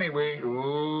concerned, anyway.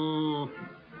 Oh,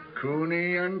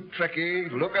 coony and tricky.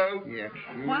 Look out. Yeah.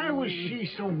 Why was she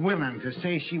so willing to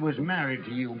say she was married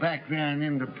to you back there in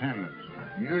Independence?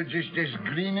 You're just as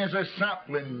green as a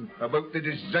sapling about the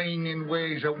designing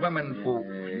ways of women folk.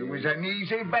 You was an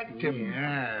easy victim.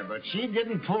 Yeah, but she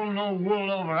didn't pull no wool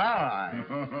over our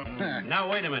eye. Now,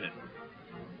 wait a minute.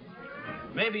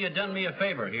 Maybe you done me a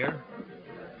favor here.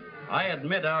 I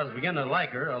admit I was beginning to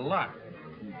like her a lot.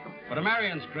 But a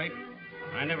marrying straight,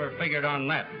 I never figured on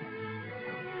that.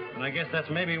 And I guess that's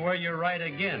maybe where you're right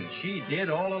again. She did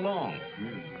all along.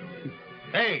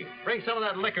 Hey, bring some of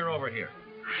that liquor over here.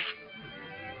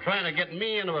 Trying to get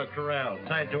me into a corral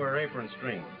tied to her apron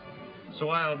string. So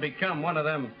I'll become one of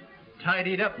them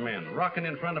tidied up men rocking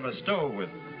in front of a stove with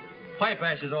pipe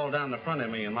ashes all down the front of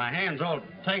me and my hands all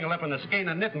tangled up in a skein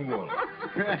of knitting wool.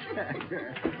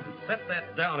 Set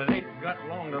that down. It ain't got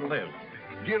long to live.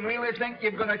 Do you really think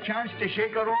you've got a chance to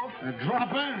shake her off? Drop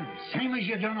her, same as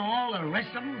you done all the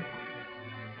rest of them?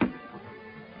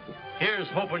 Here's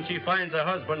hoping she finds a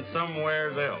husband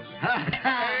somewhere else.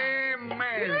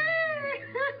 Amen.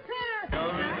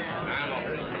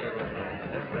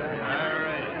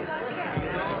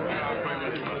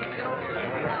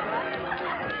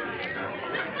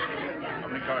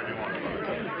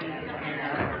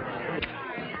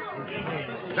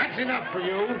 That's enough for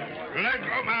you. Let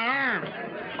go my arm.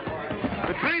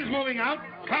 The train's moving out.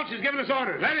 Couch is giving us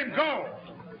orders. Let him go.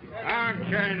 I'm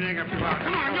carrying a plot.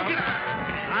 Come on, you get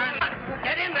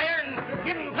Get in there and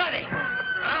give him plenty.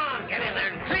 Come on, get in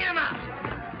there and clean him out.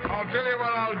 I'll tell you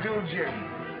what I'll do, Jim.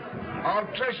 I'll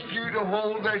trust you to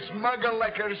hold this mug of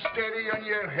liquor steady on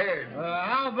your head.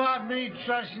 How about me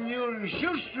trusting you to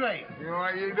shoot straight?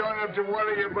 You don't have to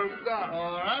worry about that.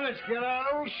 All right, let's get our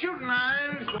old shooting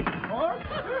irons. Oh,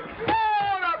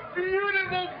 what a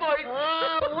beautiful fight. I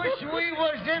wish we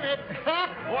was in it.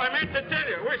 Oh, I meant to tell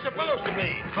you, we're supposed to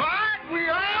be. What? We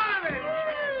are in it.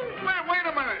 Wait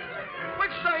a minute. Which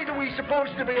Which side are we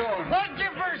supposed to be on? What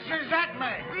difference does that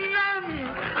make? None!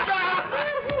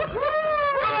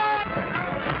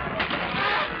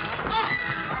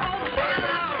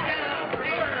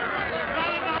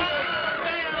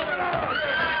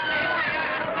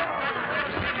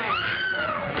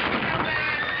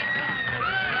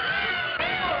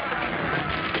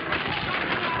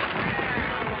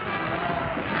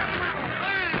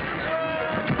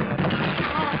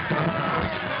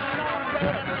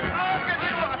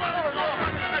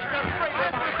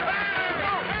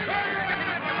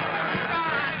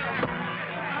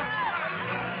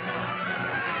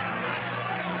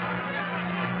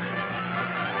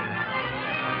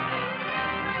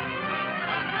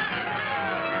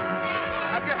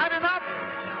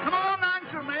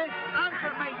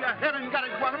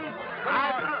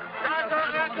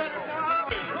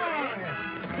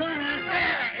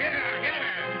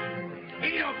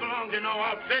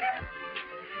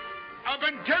 I've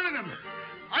been telling him.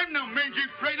 I'm no mangy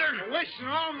freighter. Wasting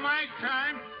all my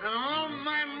time and all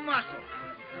my muscle.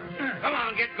 Come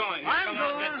on, get going. I'm Come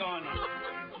on, going. get going.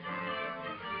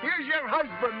 Here's your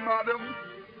husband, madam.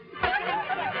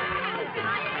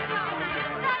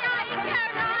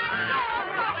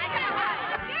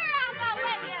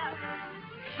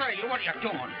 Say, what are you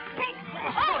doing?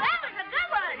 Oh, that was a good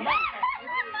one.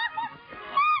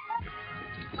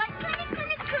 But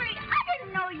Curry, I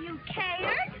didn't know you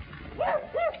cared.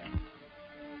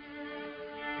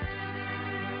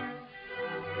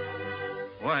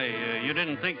 Why, you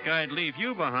didn't think I'd leave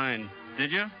you behind,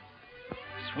 did you?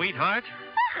 Sweetheart?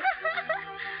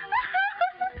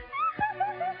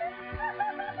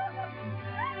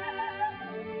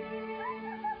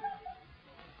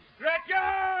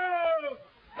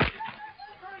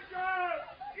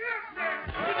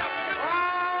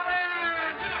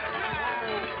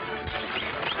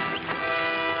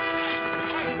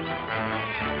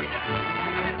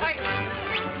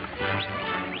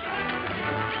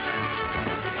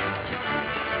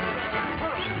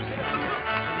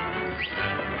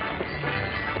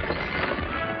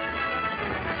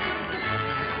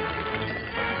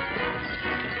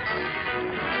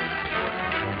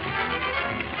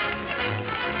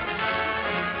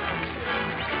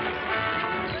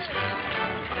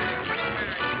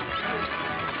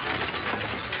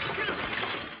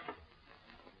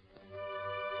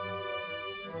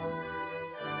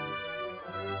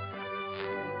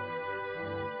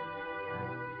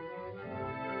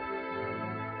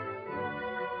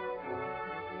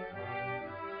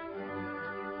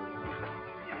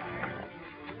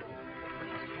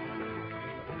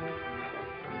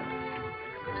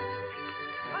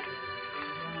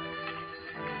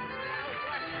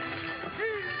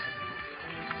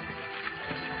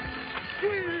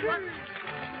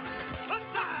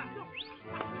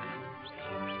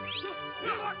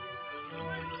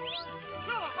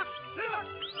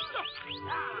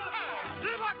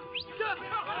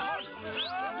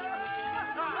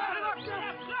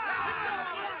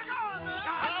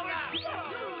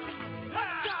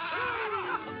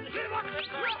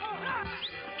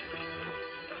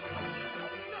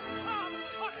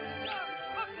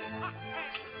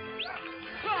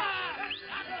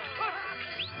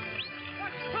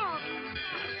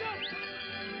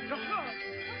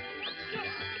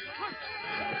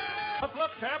 Up,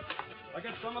 Cap. I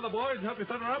get some of the boys and help you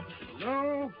set her up?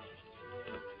 No.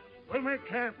 We'll make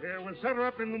camp here. We'll set her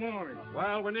up in the morning.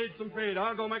 Well, we need some feed.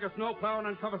 I'll go make a snow plow and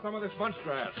uncover some of this bunch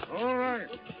grass. All right.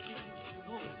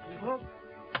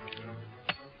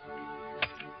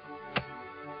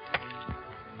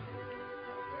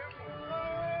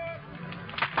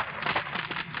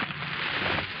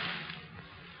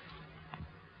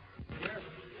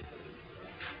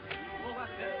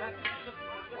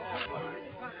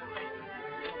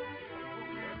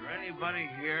 Anybody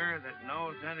here that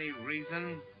knows any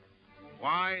reason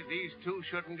why these two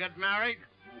shouldn't get married?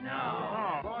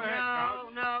 No. Go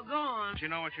ahead, No, go on. Do you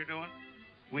know what you're doing?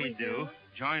 We do.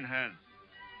 Join hands.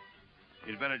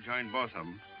 You'd better join both of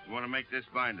them. You want to make this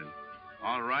binding.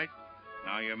 All right.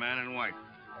 Now you're man and wife.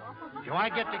 Do I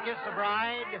get to kiss the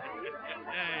bride?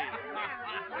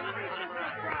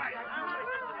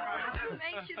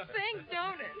 Makes you think,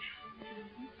 don't it?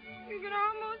 You can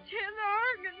almost hear the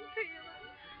organ pealing.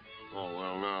 Oh,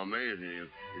 well, now, Maisie,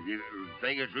 if you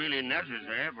think it's really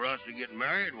necessary for us to get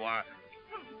married, why...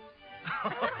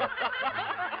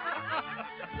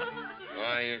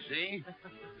 Why, you see,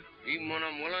 even when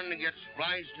I'm willing to get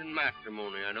spliced in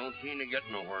matrimony, I don't seem to get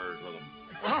nowhere with them.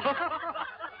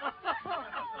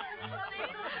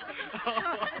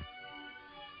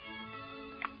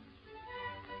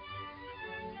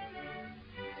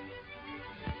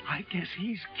 I Guess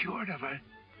he's cured of her.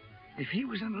 If he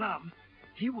was in love,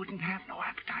 he wouldn't have no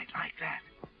appetite like that.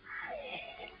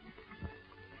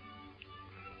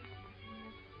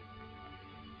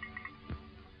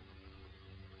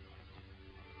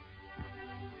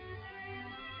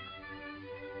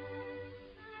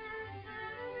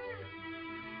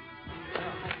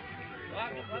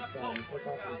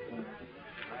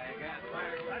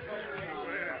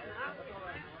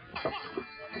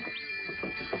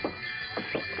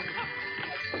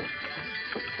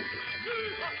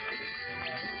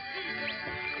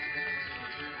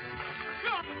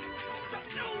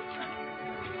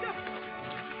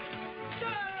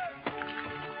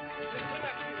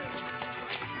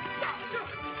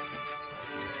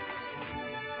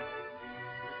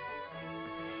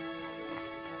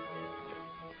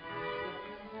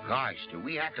 Gosh, do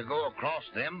we have to go across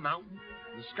them mountains?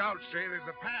 The scouts say there's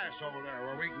a pass over there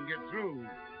where we can get through.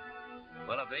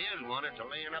 Well, if there is one, it's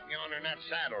laying up yonder in that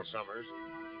saddle, Summers.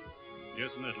 Yes,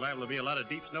 and there's liable to be a lot of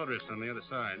deep snowdrifts on the other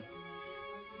side.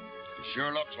 It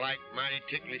sure looks like mighty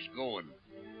ticklish going.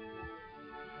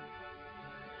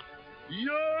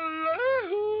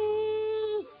 Yahoo!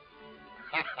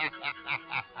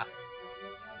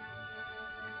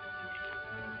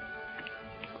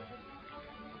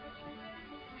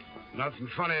 Nothing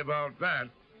funny about that.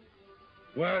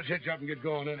 Well, let's hitch up and get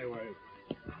going anyway.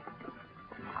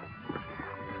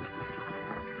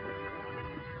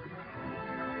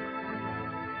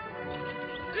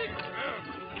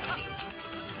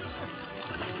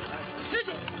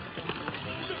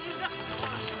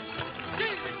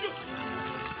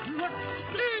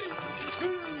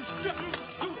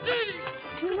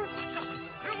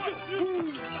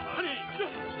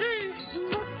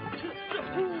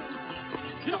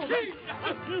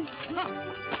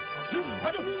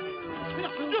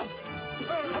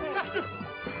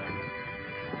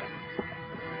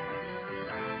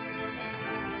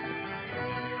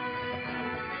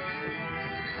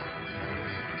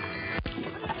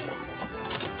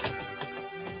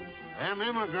 Them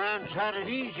immigrants had it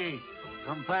easy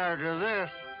compared to this.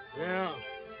 Yeah.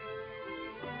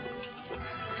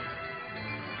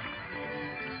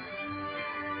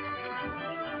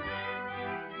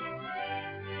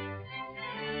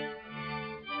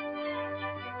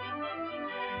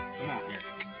 Come on here.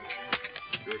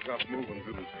 Sure tough moving,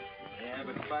 too. Yeah,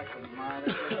 but back of mine,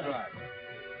 that's just right.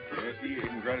 Yes, he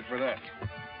isn't credit for that.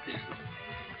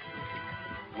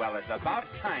 Well, it's about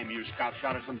time you scouts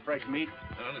got us some fresh meat.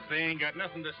 Well, if they ain't got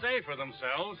nothing to say for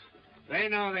themselves. They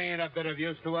know they ain't a bit of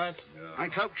use to us. Hi,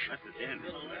 Coach.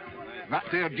 That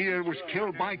there deer was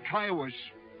killed by Kiowas.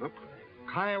 Look.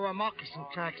 Kiowa moccasin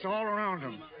tracks all around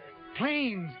them.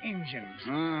 Plains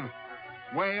Injuns.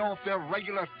 Way off their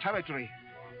regular territory.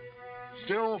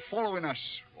 Still following us.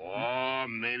 Oh,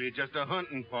 maybe just a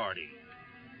hunting party.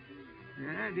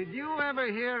 Yeah, did you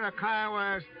ever hear of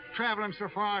Kiowas traveling so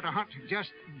far to hunt just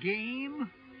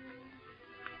game?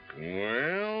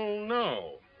 Well,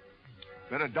 no.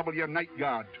 Better double your night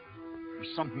guard.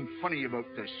 There's something funny about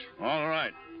this. All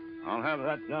right. I'll have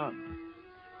that done.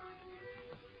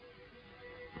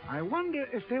 I wonder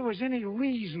if there was any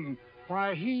reason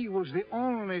why he was the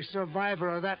only survivor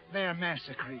of that there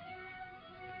massacre.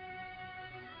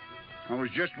 I was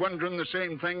just wondering the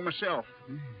same thing myself.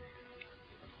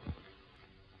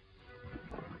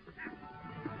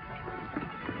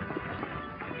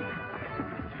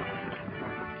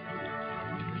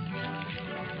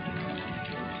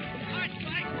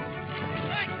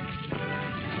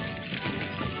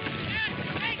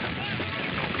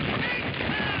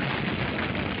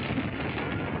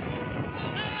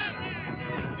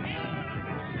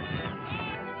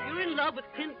 You're in love with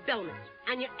Clint Belmet,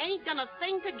 and you ain't done a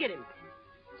thing to get him.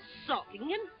 Sulking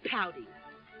and pouting.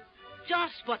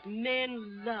 Just what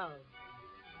men love.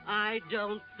 I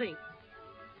don't think.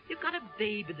 You've got to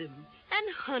baby them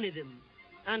and honey them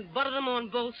and butter them on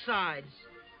both sides.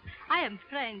 I am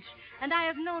French, and I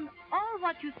have known all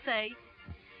what you say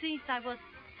since I was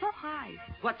so high.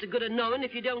 What's the good of knowing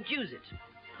if you don't use it?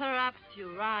 Perhaps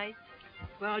you're right.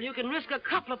 Well, you can risk a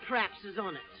couple of perhapses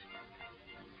on it.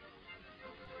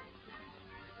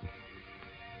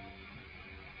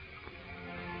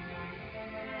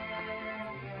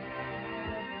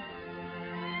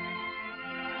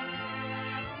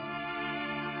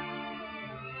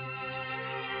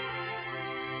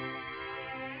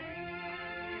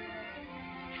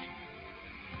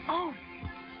 Oh.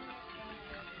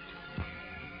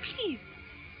 Please.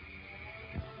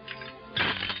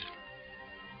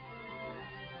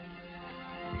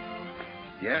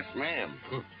 Yes, ma'am.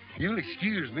 You'll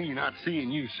excuse me not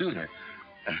seeing you sooner.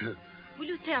 Will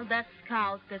you tell that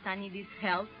scout that I need his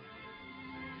help?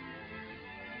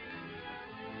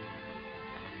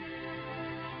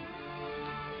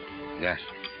 Yes.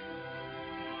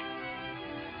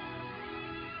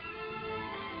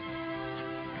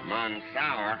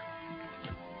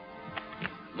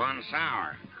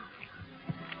 Monsour.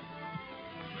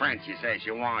 Frenchy says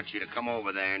she wants you to come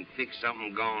over there and fix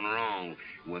something gone wrong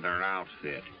with her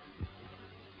outfit.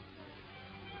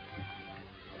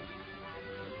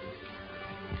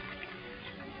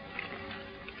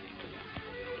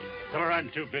 Tell her I'm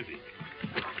too busy.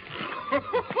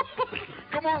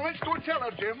 Come on, let's go tell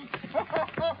her, Jim.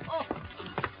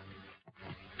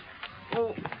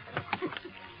 Oh.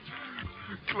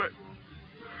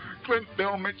 Clint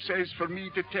Belmet says for me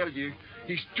to tell you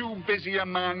he's too busy a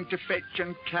man to fetch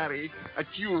and carry at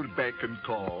your beck and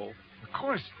call. Of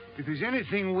course, if there's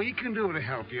anything we can do to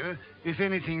help you, if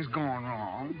anything's gone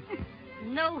wrong.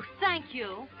 No, thank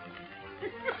you.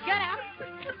 Get out.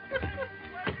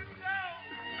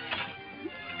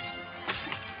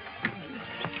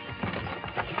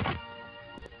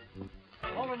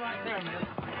 Hold him right there, miss.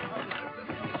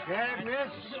 Scared,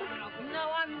 miss?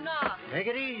 No, I'm not. Take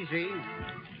it easy.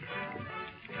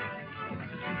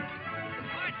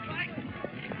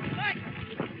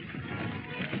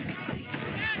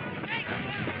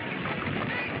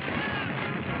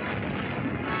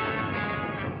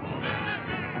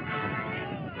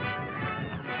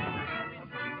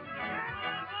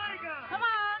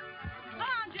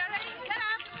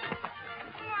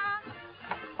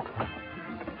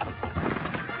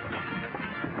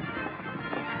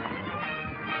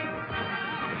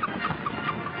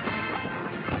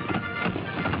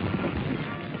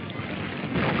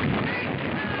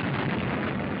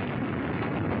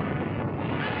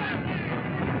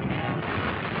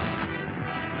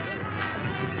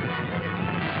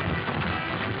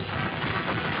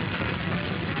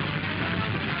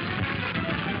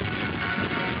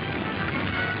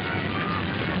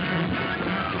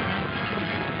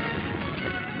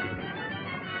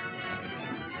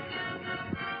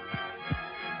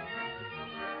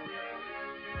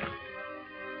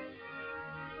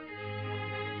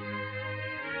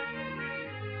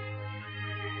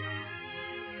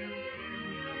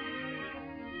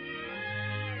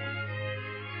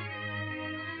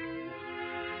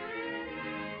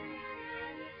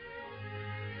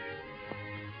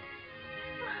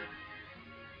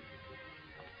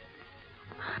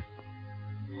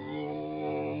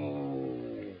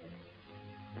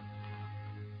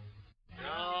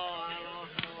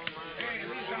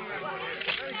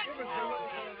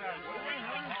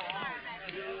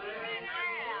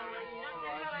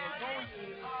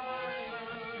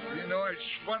 You know, it's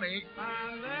funny.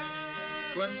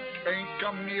 Clint ain't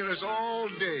come near us all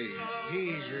day.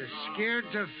 He's scared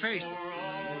to face it.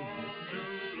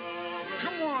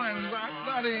 Come on,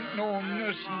 that ain't no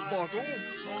nursing bottle.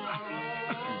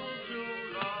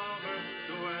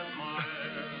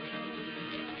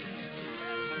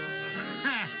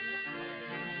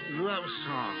 Love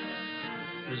song.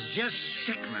 It's just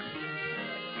sickening.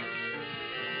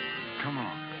 Come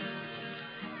on.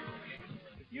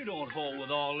 You don't hold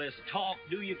with all this talk,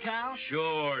 do you, Cal?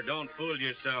 Sure, don't fool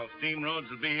yourself. Steam roads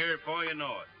will be here before you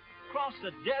know it. Across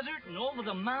the desert and over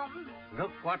the mountain?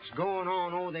 Look what's going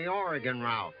on over the Oregon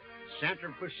route.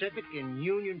 Central Pacific and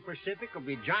Union Pacific will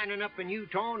be joining up in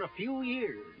Utah in a few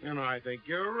years. And I think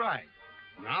you're right.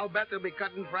 And I'll bet they'll be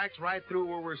cutting tracks right through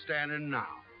where we're standing now.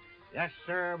 Yes,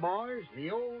 sir, boys.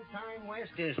 The old-time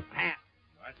West is packed.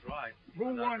 That's right.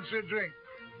 Who wants a drink?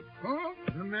 Huh?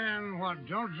 The man what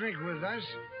don't drink with us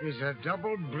is a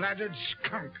double-blooded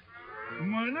skunk.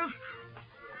 Mother?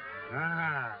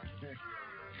 Ah.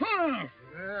 Huh?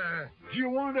 You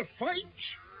want to fight?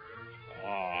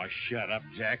 Oh, shut up,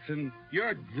 Jackson.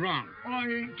 You're drunk. I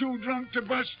ain't too drunk to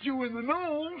bust you in the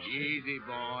nose. Easy,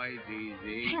 boys,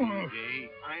 easy, Huh. easy.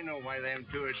 I know why them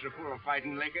tourists are full of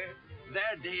fighting liquor.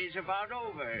 Their day's about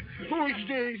over. Whose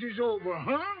days is over,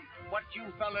 huh? What you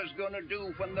fellas gonna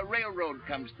do when the railroad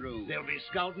comes through? They'll be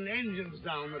scouting engines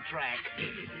down the track,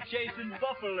 chasing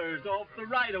buffaloes off the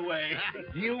right-of-way.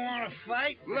 You want to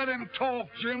fight? Let him talk,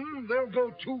 Jim. They'll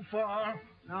go too far.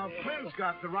 Now, Clint's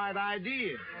got the right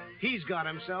idea. He's got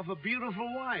himself a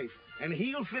beautiful wife, and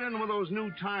he'll fit in with those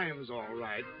new times all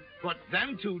right. But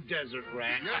them two desert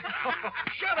rats...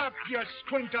 Shut up, you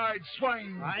squint-eyed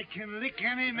swine. I can lick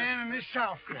any man in this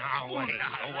South. Now,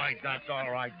 wait, that's all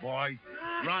right, boy.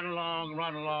 Run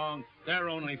along. They're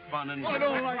only funning. I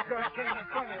don't like that kind of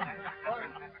fun.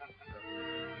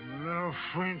 Little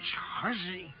French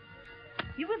hussy.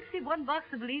 You will see one box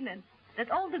of linen that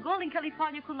all the gold in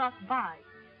California could not buy.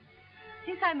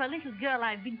 Since I'm a little girl,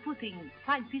 I've been putting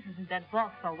fine pieces in that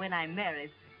box for when I'm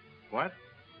married. What?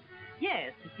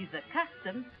 Yes, it is a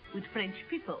custom with French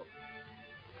people.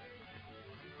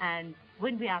 And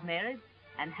when we are married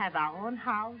and have our own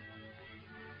house,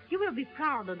 you will be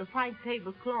proud of the fine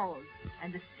tablecloths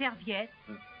and the serviettes.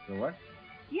 The what?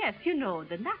 Yes, you know,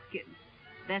 the napkins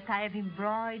that I have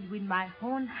embroidered with my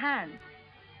own hands.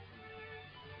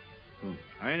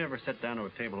 I never sat down to a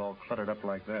table all cluttered up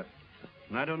like that.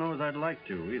 And I don't know as I'd like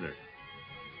to, either.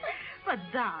 But,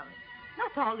 darling,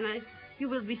 not always. You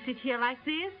will be sit here like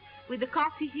this, with the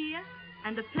coffee here,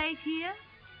 and the plate here,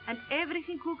 and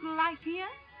everything cooked like here,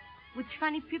 with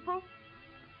funny people.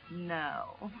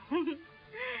 No.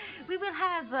 We will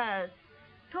have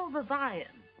stove of iron.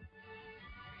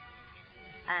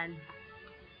 And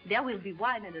there will be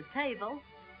wine at the table.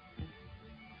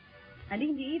 And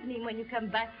in the evening, when you come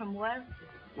back from work...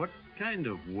 What kind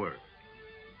of work?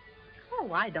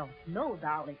 Oh, I don't know,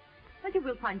 darling. But you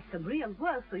will find some real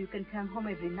work so you can come home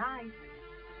every night.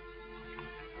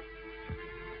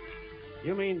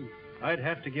 You mean I'd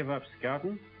have to give up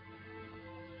scouting?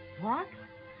 What?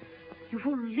 You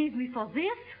won't leave me for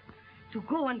this? To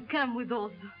go and come with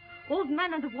those old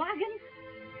men on the wagons?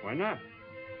 Why not?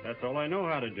 That's all I know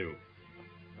how to do.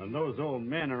 And those old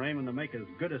men are aiming to make as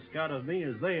good a scout of me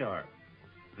as they are.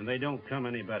 And they don't come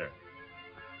any better.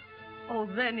 Oh,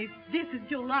 then if this is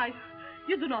your life,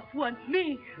 you do not want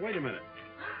me. Wait a minute.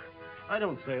 I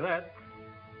don't say that.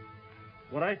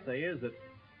 What I say is that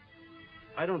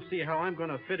I don't see how I'm going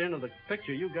to fit into the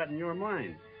picture you got in your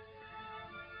mind.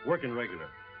 Working regular,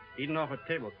 eating off a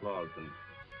tablecloth, and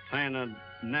tying a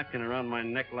napkin around my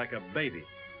neck like a baby.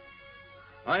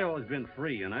 I always been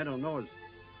free, and I don't know as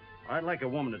I'd like a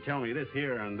woman to tell me this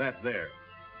here and that there.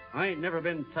 I ain't never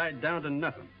been tied down to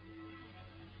nothing.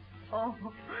 Oh,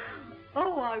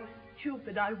 how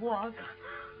stupid I was.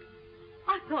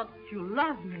 I thought you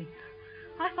loved me.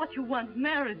 I thought you once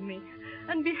married me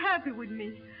and be happy with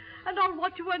me. And all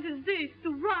what you want is this,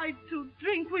 to ride, to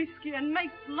drink whiskey and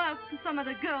make love to some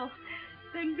other girl,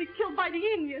 then be killed by the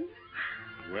Indians.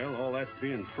 Well, all that's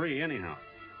being free anyhow.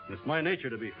 It's my nature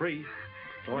to be free.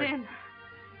 So Then,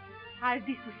 I have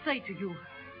this to say to you.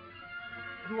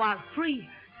 You are free.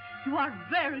 You are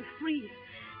very free.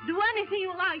 Do anything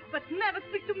you like, but never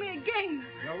speak to me again.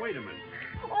 Now, wait a minute.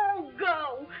 Oh,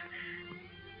 go.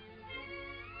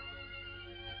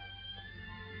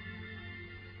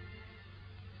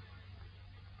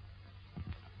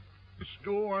 Let's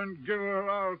go and give her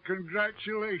our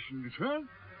congratulations, huh?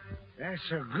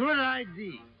 That's a good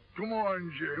idea. Come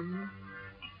on, Jim.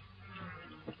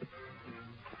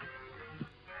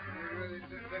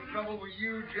 The trouble with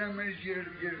you, Jim, is you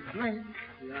drink.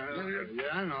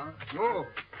 Yeah, I know. Oh.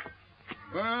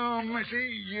 Well,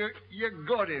 Missy, you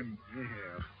got him.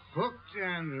 Yeah, hooked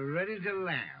and ready to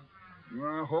land.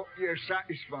 I hope you're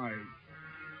satisfied.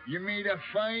 You made a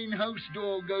fine house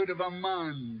dog out of a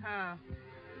man.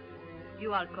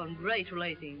 You are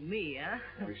congratulating me, eh?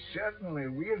 Well, certainly,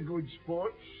 we're good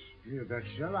sports. Yeah, that's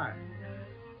your life.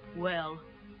 Well,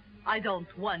 I don't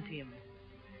want him.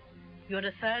 You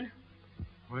understand?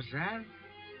 What's that?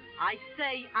 I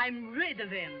say I'm rid of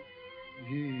him.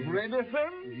 Rid of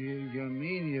him? You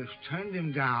mean you've turned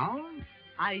him down?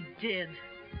 I did.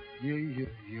 You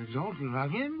don't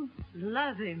love him?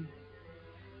 Love him?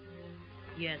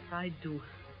 Yes, I do.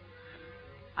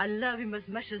 I love him as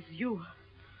much as you.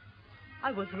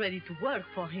 I was ready to work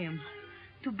for him,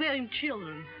 to bear him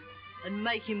children, and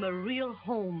make him a real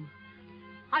home.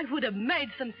 I would have made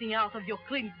something out of your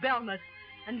Clint Belmet,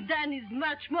 and done is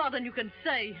much more than you can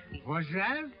say. What's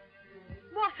that?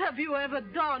 What have you ever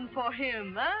done for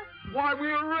him, huh? Why, we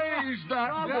raised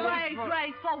that. Oh,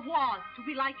 raised for what? To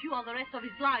be like you all the rest of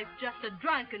his life, just a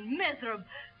drunken, miserable,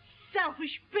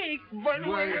 selfish pig. But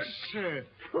Well, sir.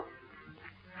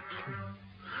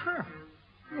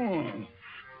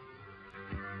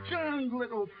 Darned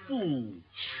little fool.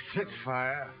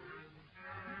 Spitfire.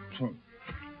 Tell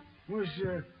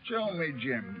me,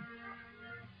 Jim,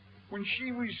 when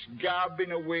she was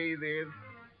garbing away there,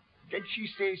 did she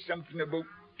say something about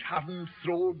having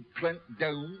thrown Clint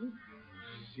down?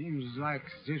 Seems like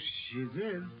as if she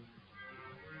did.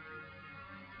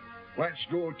 Let's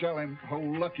go tell him how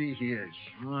lucky he is.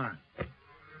 All right.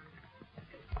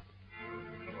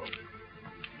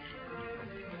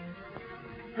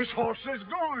 His horse is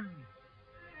gone.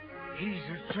 He's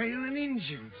a trailing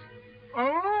Indians.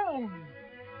 Alone.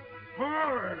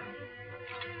 Her.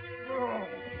 Oh.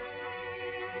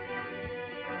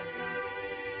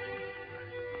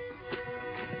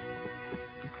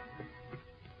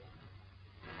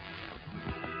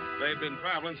 They've been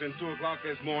traveling since 2 o'clock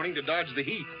this morning to dodge the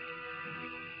heat.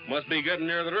 Must be getting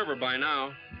near the river by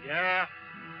now. Yeah.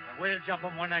 We'll jump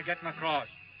them when they get across.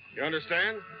 You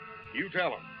understand? You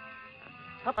tell them.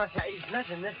 Papa says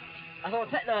nothing. Also,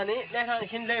 Tetnani, Nathan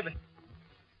can live.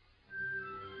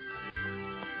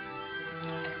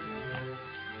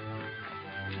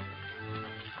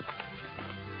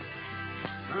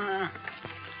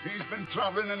 He's been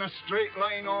traveling in a straight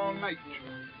line all night.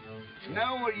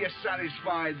 Now are you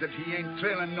satisfied that he ain't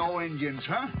trailing no Indians,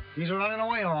 huh? He's running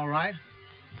away, all right.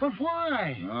 But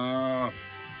why?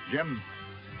 Jim,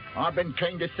 I've been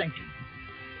kind of thinking.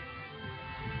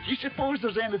 Do you suppose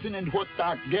there's anything in what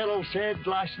that girl said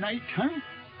last night, huh?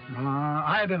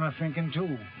 I've been a-thinking,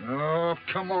 too. Oh,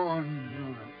 come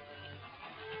on.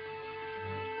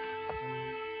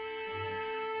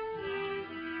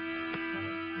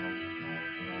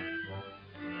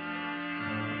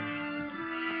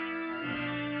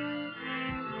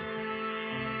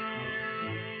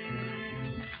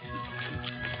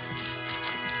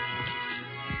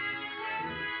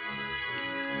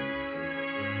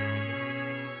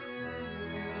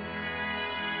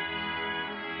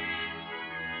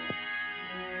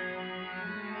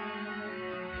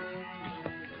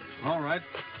 All right.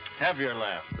 Have your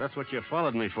laugh. That's what you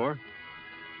followed me for.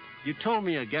 You told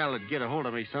me a gal would get a hold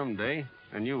of me someday,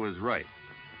 and you was right.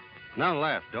 Now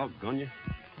laugh, doggone you.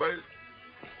 But...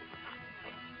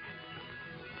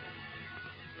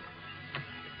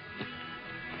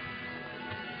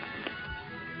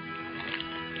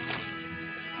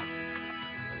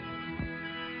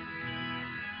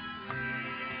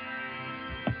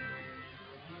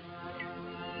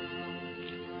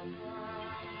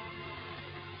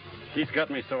 She's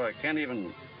got me so I can't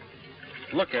even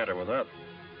look at her without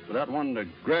wanting to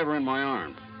grab her in my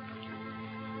arms.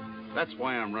 That's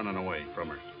why I'm running away from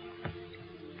her.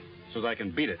 So that I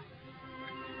can beat it.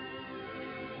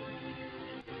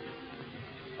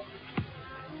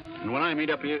 And when I meet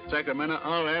up here at Sacramento,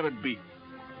 I'll have it beat.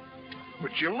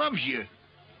 But she loves you.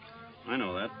 I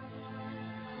know that.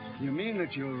 You mean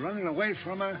that you're running away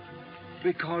from her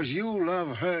because you love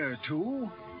her, too?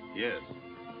 Yes.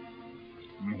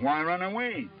 Why run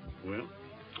away? Well,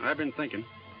 I've been thinking.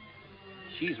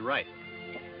 She's right.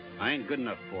 I ain't good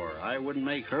enough for her. I wouldn't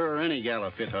make her or any gal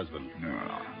a fit husband.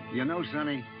 No. You know,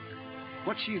 Sonny,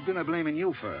 what she's been a-blaming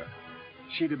you for,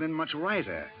 she'd have been much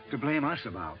righter to blame us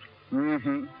about.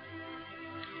 Mm-hmm.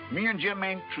 Me and Jim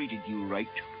ain't treated you right.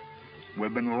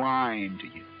 We've been lying to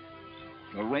you.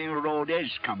 The railroad is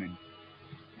coming.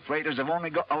 Freighters have only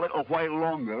got a little while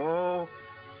longer. Oh,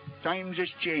 times is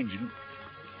changing.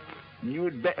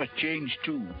 You'd better change,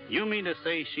 too. You mean to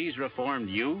say she's reformed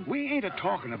you? We ain't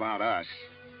a-talking about us.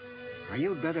 Now,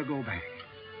 you'd better go back.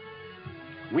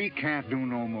 We can't do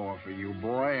no more for you,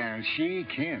 boy, and she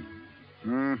can.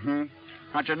 Mm-hmm.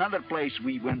 That's another place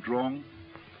we went wrong.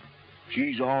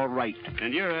 She's all right.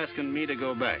 And you're asking me to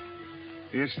go back?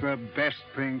 It's the best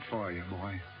thing for you,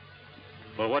 boy.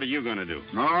 Well, what are you going to do?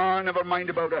 Oh, never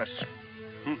mind about us.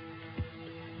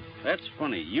 That's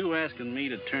funny. You asking me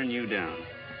to turn you down.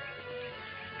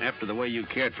 After the way you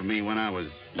cared for me when I was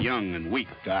young and weak.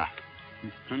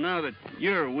 And now that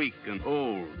you're weak and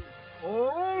old.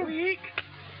 Old? Weak?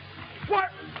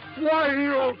 What? Why,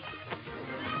 you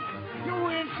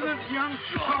insolent young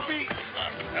puppy.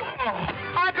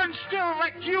 I can still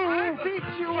wreck you. I'll beat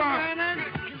you, Bannon.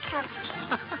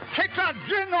 Take that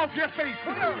grin off your face.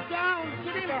 Put him down.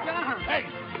 Get him down. Hey,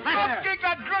 take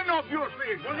that grin off your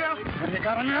face, will you? Have you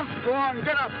got enough? Go on,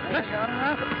 get up. Have you got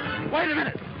enough? Wait a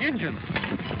minute. Injun.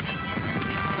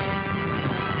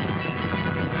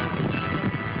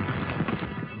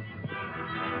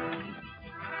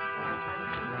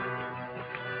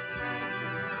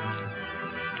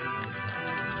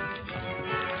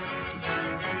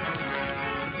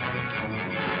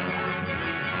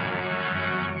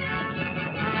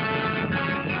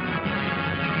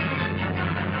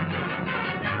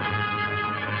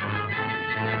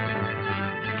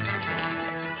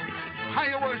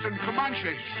 And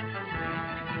Comanches.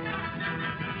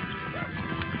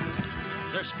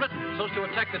 They're splitting so as to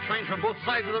attack the train from both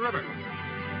sides of the river.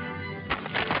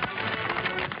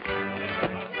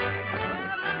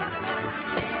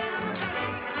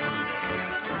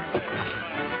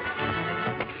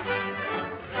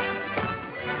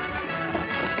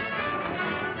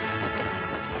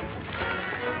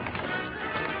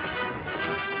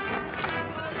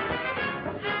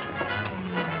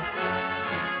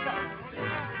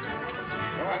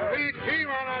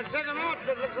 Second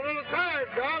outfit looks a little tired,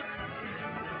 Doc.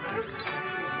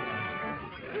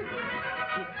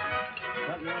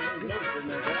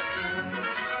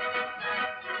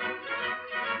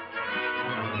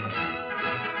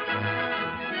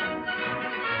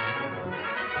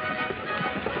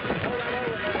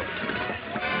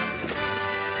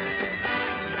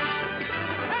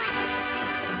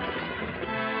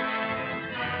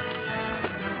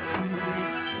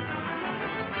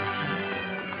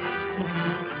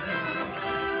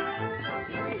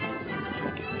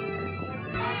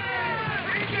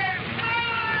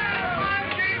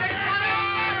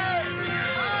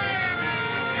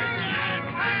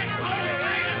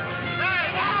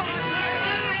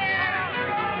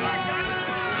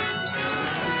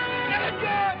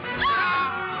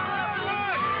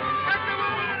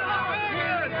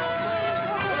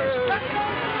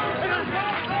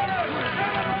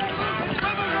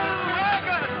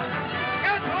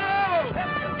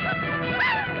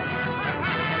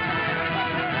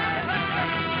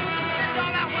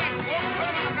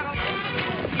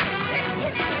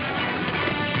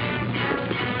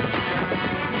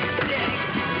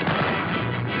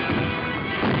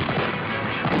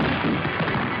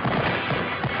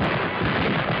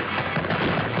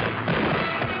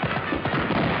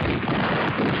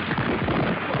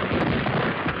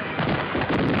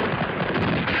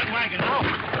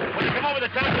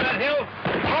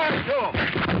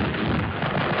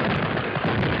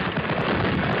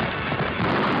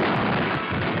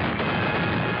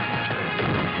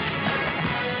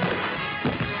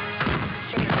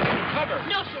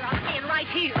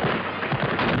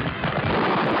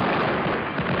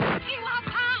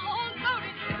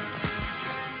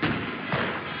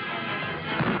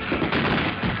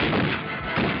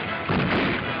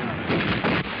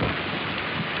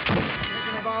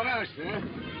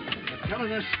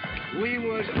 telling us we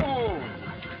was old.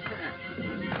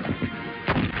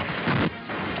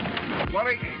 Well,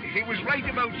 he was right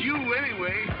about you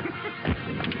anyway.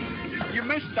 You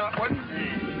missed that one.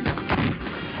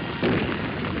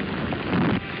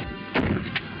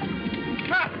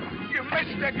 Ha! You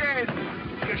missed again.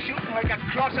 You're shooting like a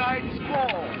cross-eyed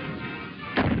squall.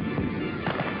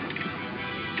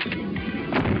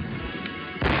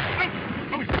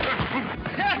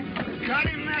 Got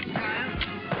him that time.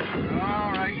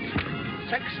 All right.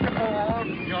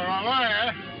 6-4. You're a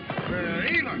liar.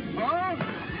 Even, huh?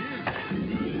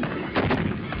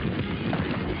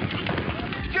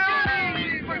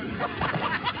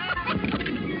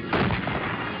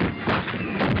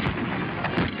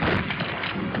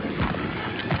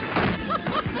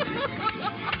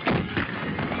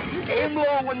 Aim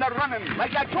low when they're running,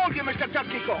 like I told you, Mr.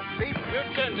 Turkeycock. See? You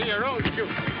tend to your own shoot.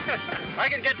 I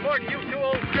can get more than you two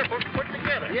old cripples put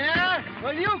together. Yeah?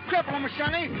 Well, you cripple him,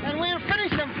 Sonny, and we'll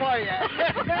finish him for you.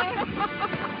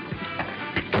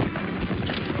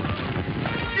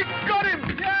 You got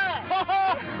him!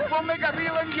 Yeah! We'll make a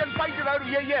real Indian fighter out of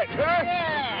you yet, huh?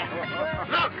 Yeah!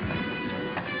 Look!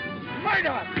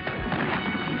 Murder!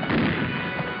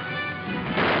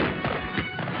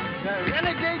 The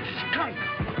renegade skunk.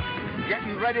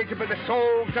 Getting ready to be the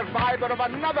sole survivor of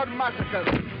another massacre.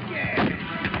 Yeah.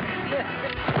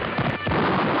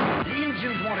 The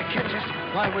Indians want to catch us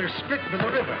while we're split by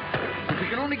the river. If we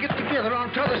can only get together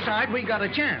on t'other side, we got a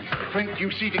chance. Flint,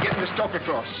 you see to getting the stock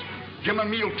across. Jim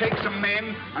and me'll take some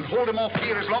men and hold them off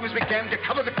here as long as we can to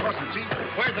cover the crossing, see?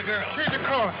 Where's the girl? Here's the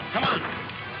car. Come on.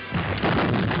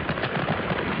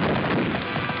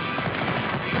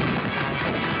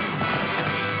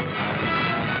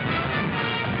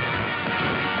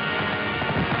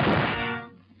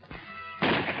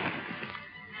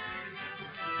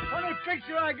 Funny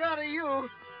picture I got of you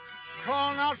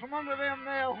crawling out from under them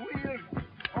there wheels,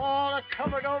 all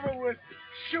covered over with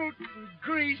soot and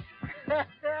grease.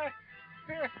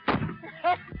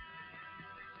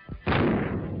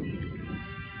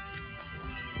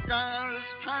 Cigars,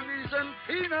 candies, and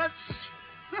peanuts.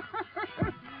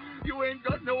 You ain't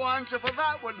got no answer for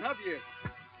that one, have you?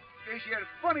 There's your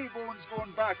funny bones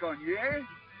going back on you, eh?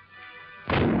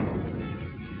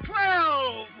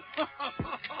 12!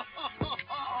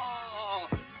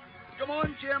 Come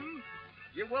on, Jim.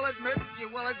 You will admit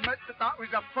that that was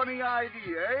a funny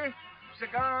idea, eh?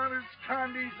 Cigars,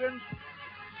 candies, and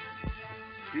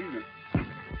peanuts.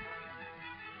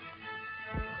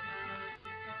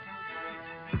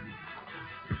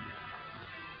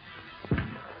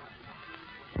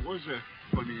 Was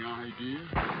a funny idea.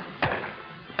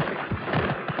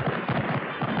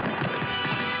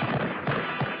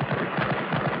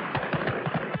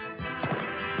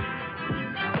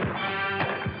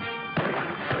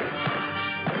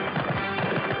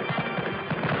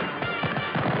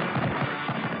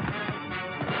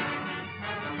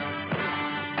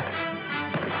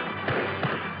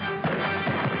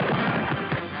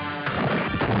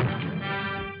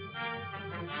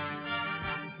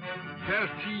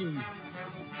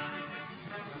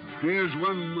 Here's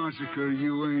one massacre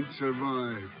you ain't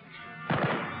survived.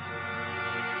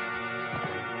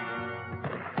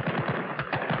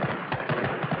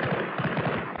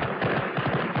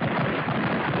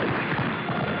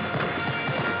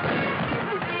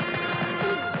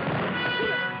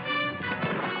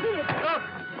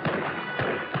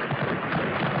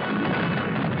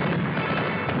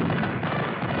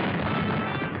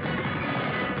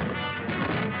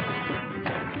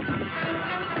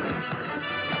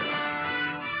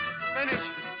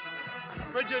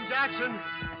 Jackson.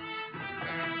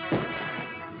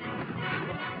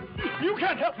 You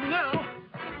can't help them now.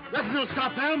 Nothing will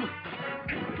stop them. Look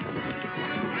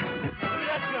at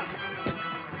that gun.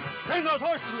 Turn those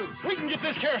horses loose. We can get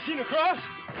this kerosene across.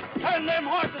 Turn them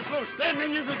horses loose. Them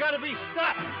Indians have got to be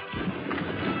stopped.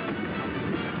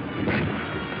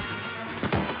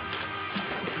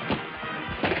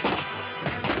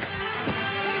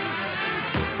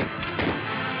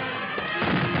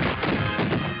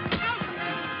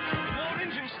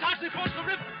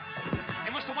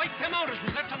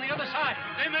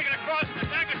 They make it across and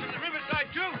attack us from the riverside,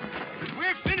 too.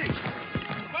 We're finished.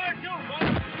 Fire too,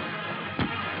 boys.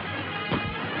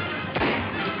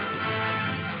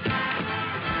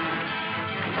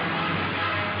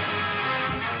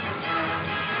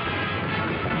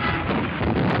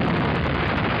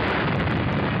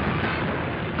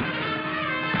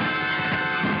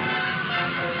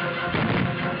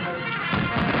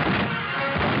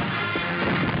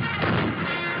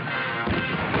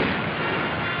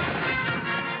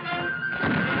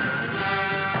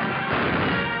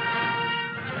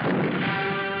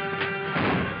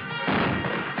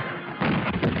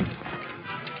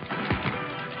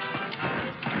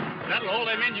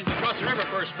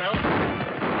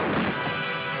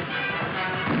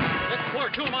 lower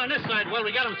two of them on this side while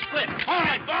we got them split. All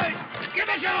right, boys. Give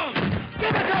it to them.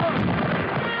 Give it to them.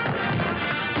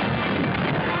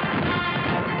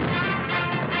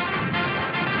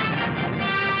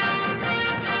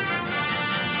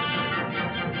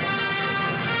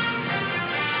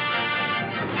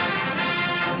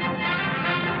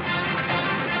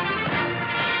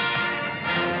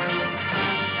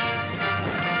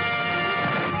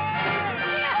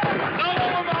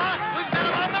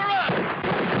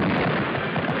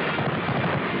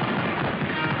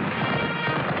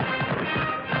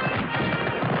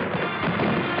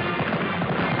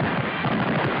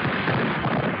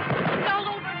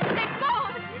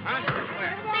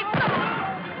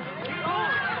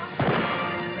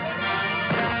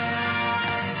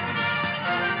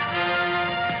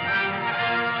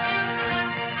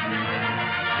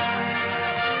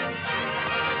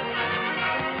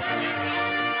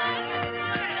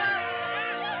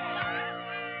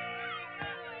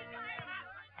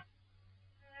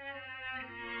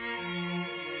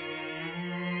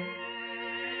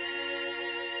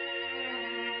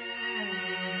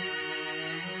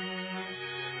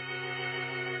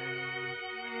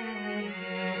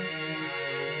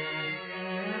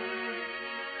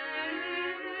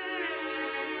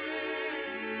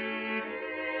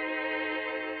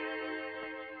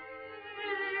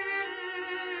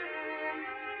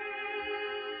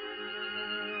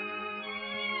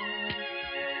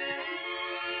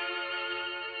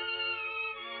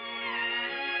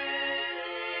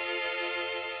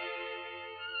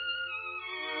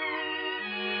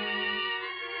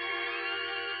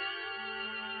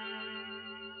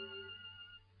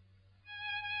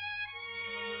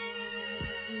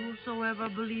 Whosoever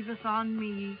believeth on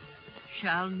me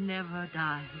shall never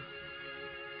die.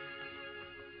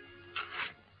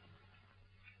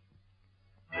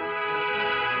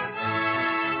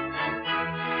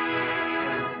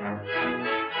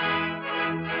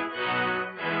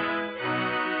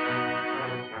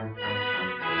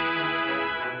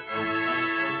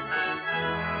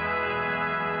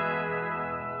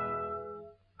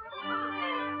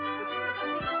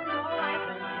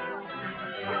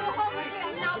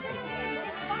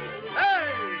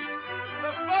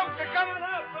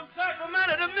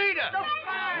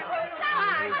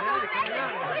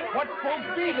 What folks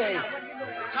be they?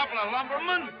 A couple of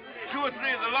lumbermen, 2 or 3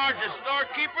 of the largest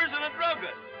storekeepers, and a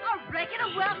druggist. A regular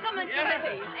welcome and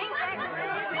service.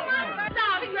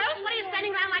 Darling girls, what are you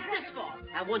standing around like this for?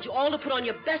 I want you all to put on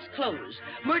your best clothes.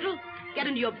 Myrtle, get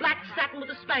into your black satin with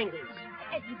the spangles.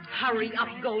 Hurry up,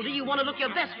 Goldie. You want to look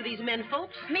your best for these men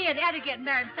folks. Me and Eddie get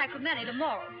married in Sacramento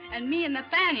tomorrow. And me and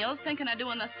Nathaniel's thinking of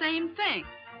doing the same thing.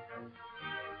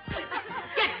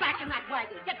 Get back in that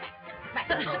wagon. Get back.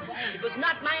 It was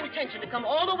not my intention to come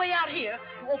all the way out here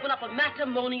to open up a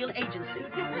matrimonial agency.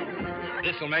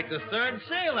 This'll make the 3rd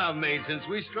sale I've made since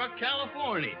we struck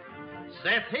California.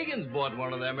 Seth Higgins bought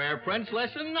one of them air prints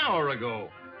less than an hour ago.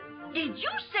 Did you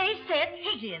say Seth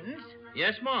Higgins?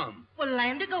 Yes, Mom. Well,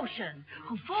 land of Goshen.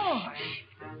 Oh, boy.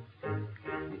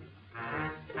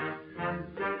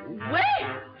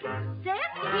 Well,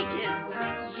 Seth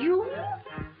Higgins, you?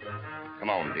 Come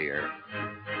on, dear.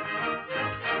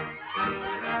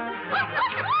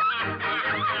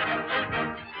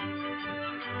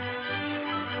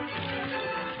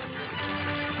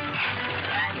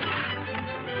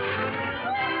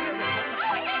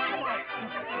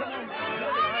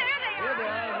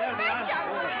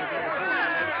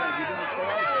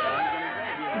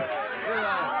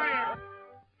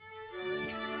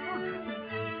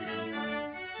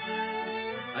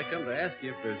 I come to ask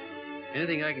you if there's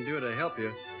anything I can do to help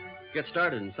you get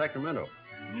started in Sacramento.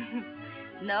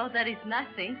 No, that is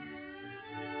nothing.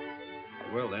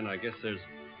 Well, then, I guess there's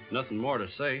nothing more to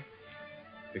say,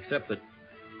 except that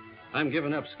I'm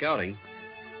giving up scouting.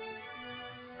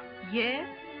 Yes?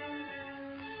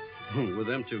 With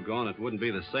them 2 gone, it wouldn't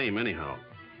be the same anyhow.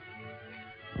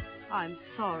 I'm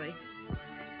sorry.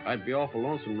 I'd be awful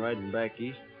lonesome riding back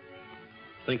east,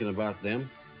 thinking about them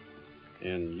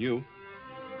and you.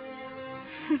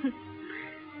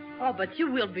 Oh, but you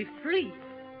will be free.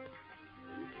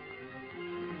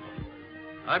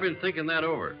 I've been thinking that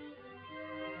over.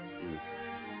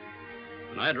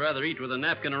 And I'd rather eat with a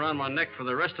napkin around my neck for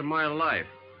the rest of my life.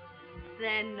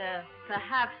 Then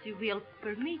perhaps you will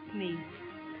permit me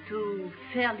to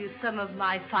sell you some of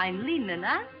my fine linen,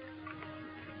 huh?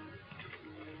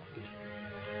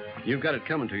 You've got it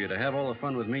coming to you to have all the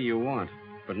fun with me you want,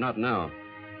 but not now.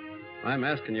 I'm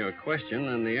asking you a question,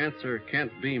 and the answer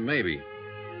can't be maybe.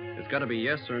 It's got to be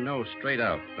yes or no straight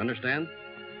out. Understand?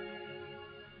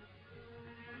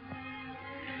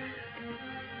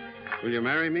 Will you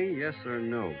marry me, yes or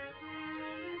no?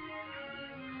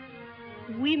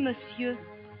 Oui, monsieur.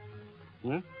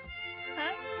 Hmm?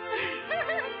 Huh?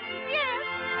 Yes.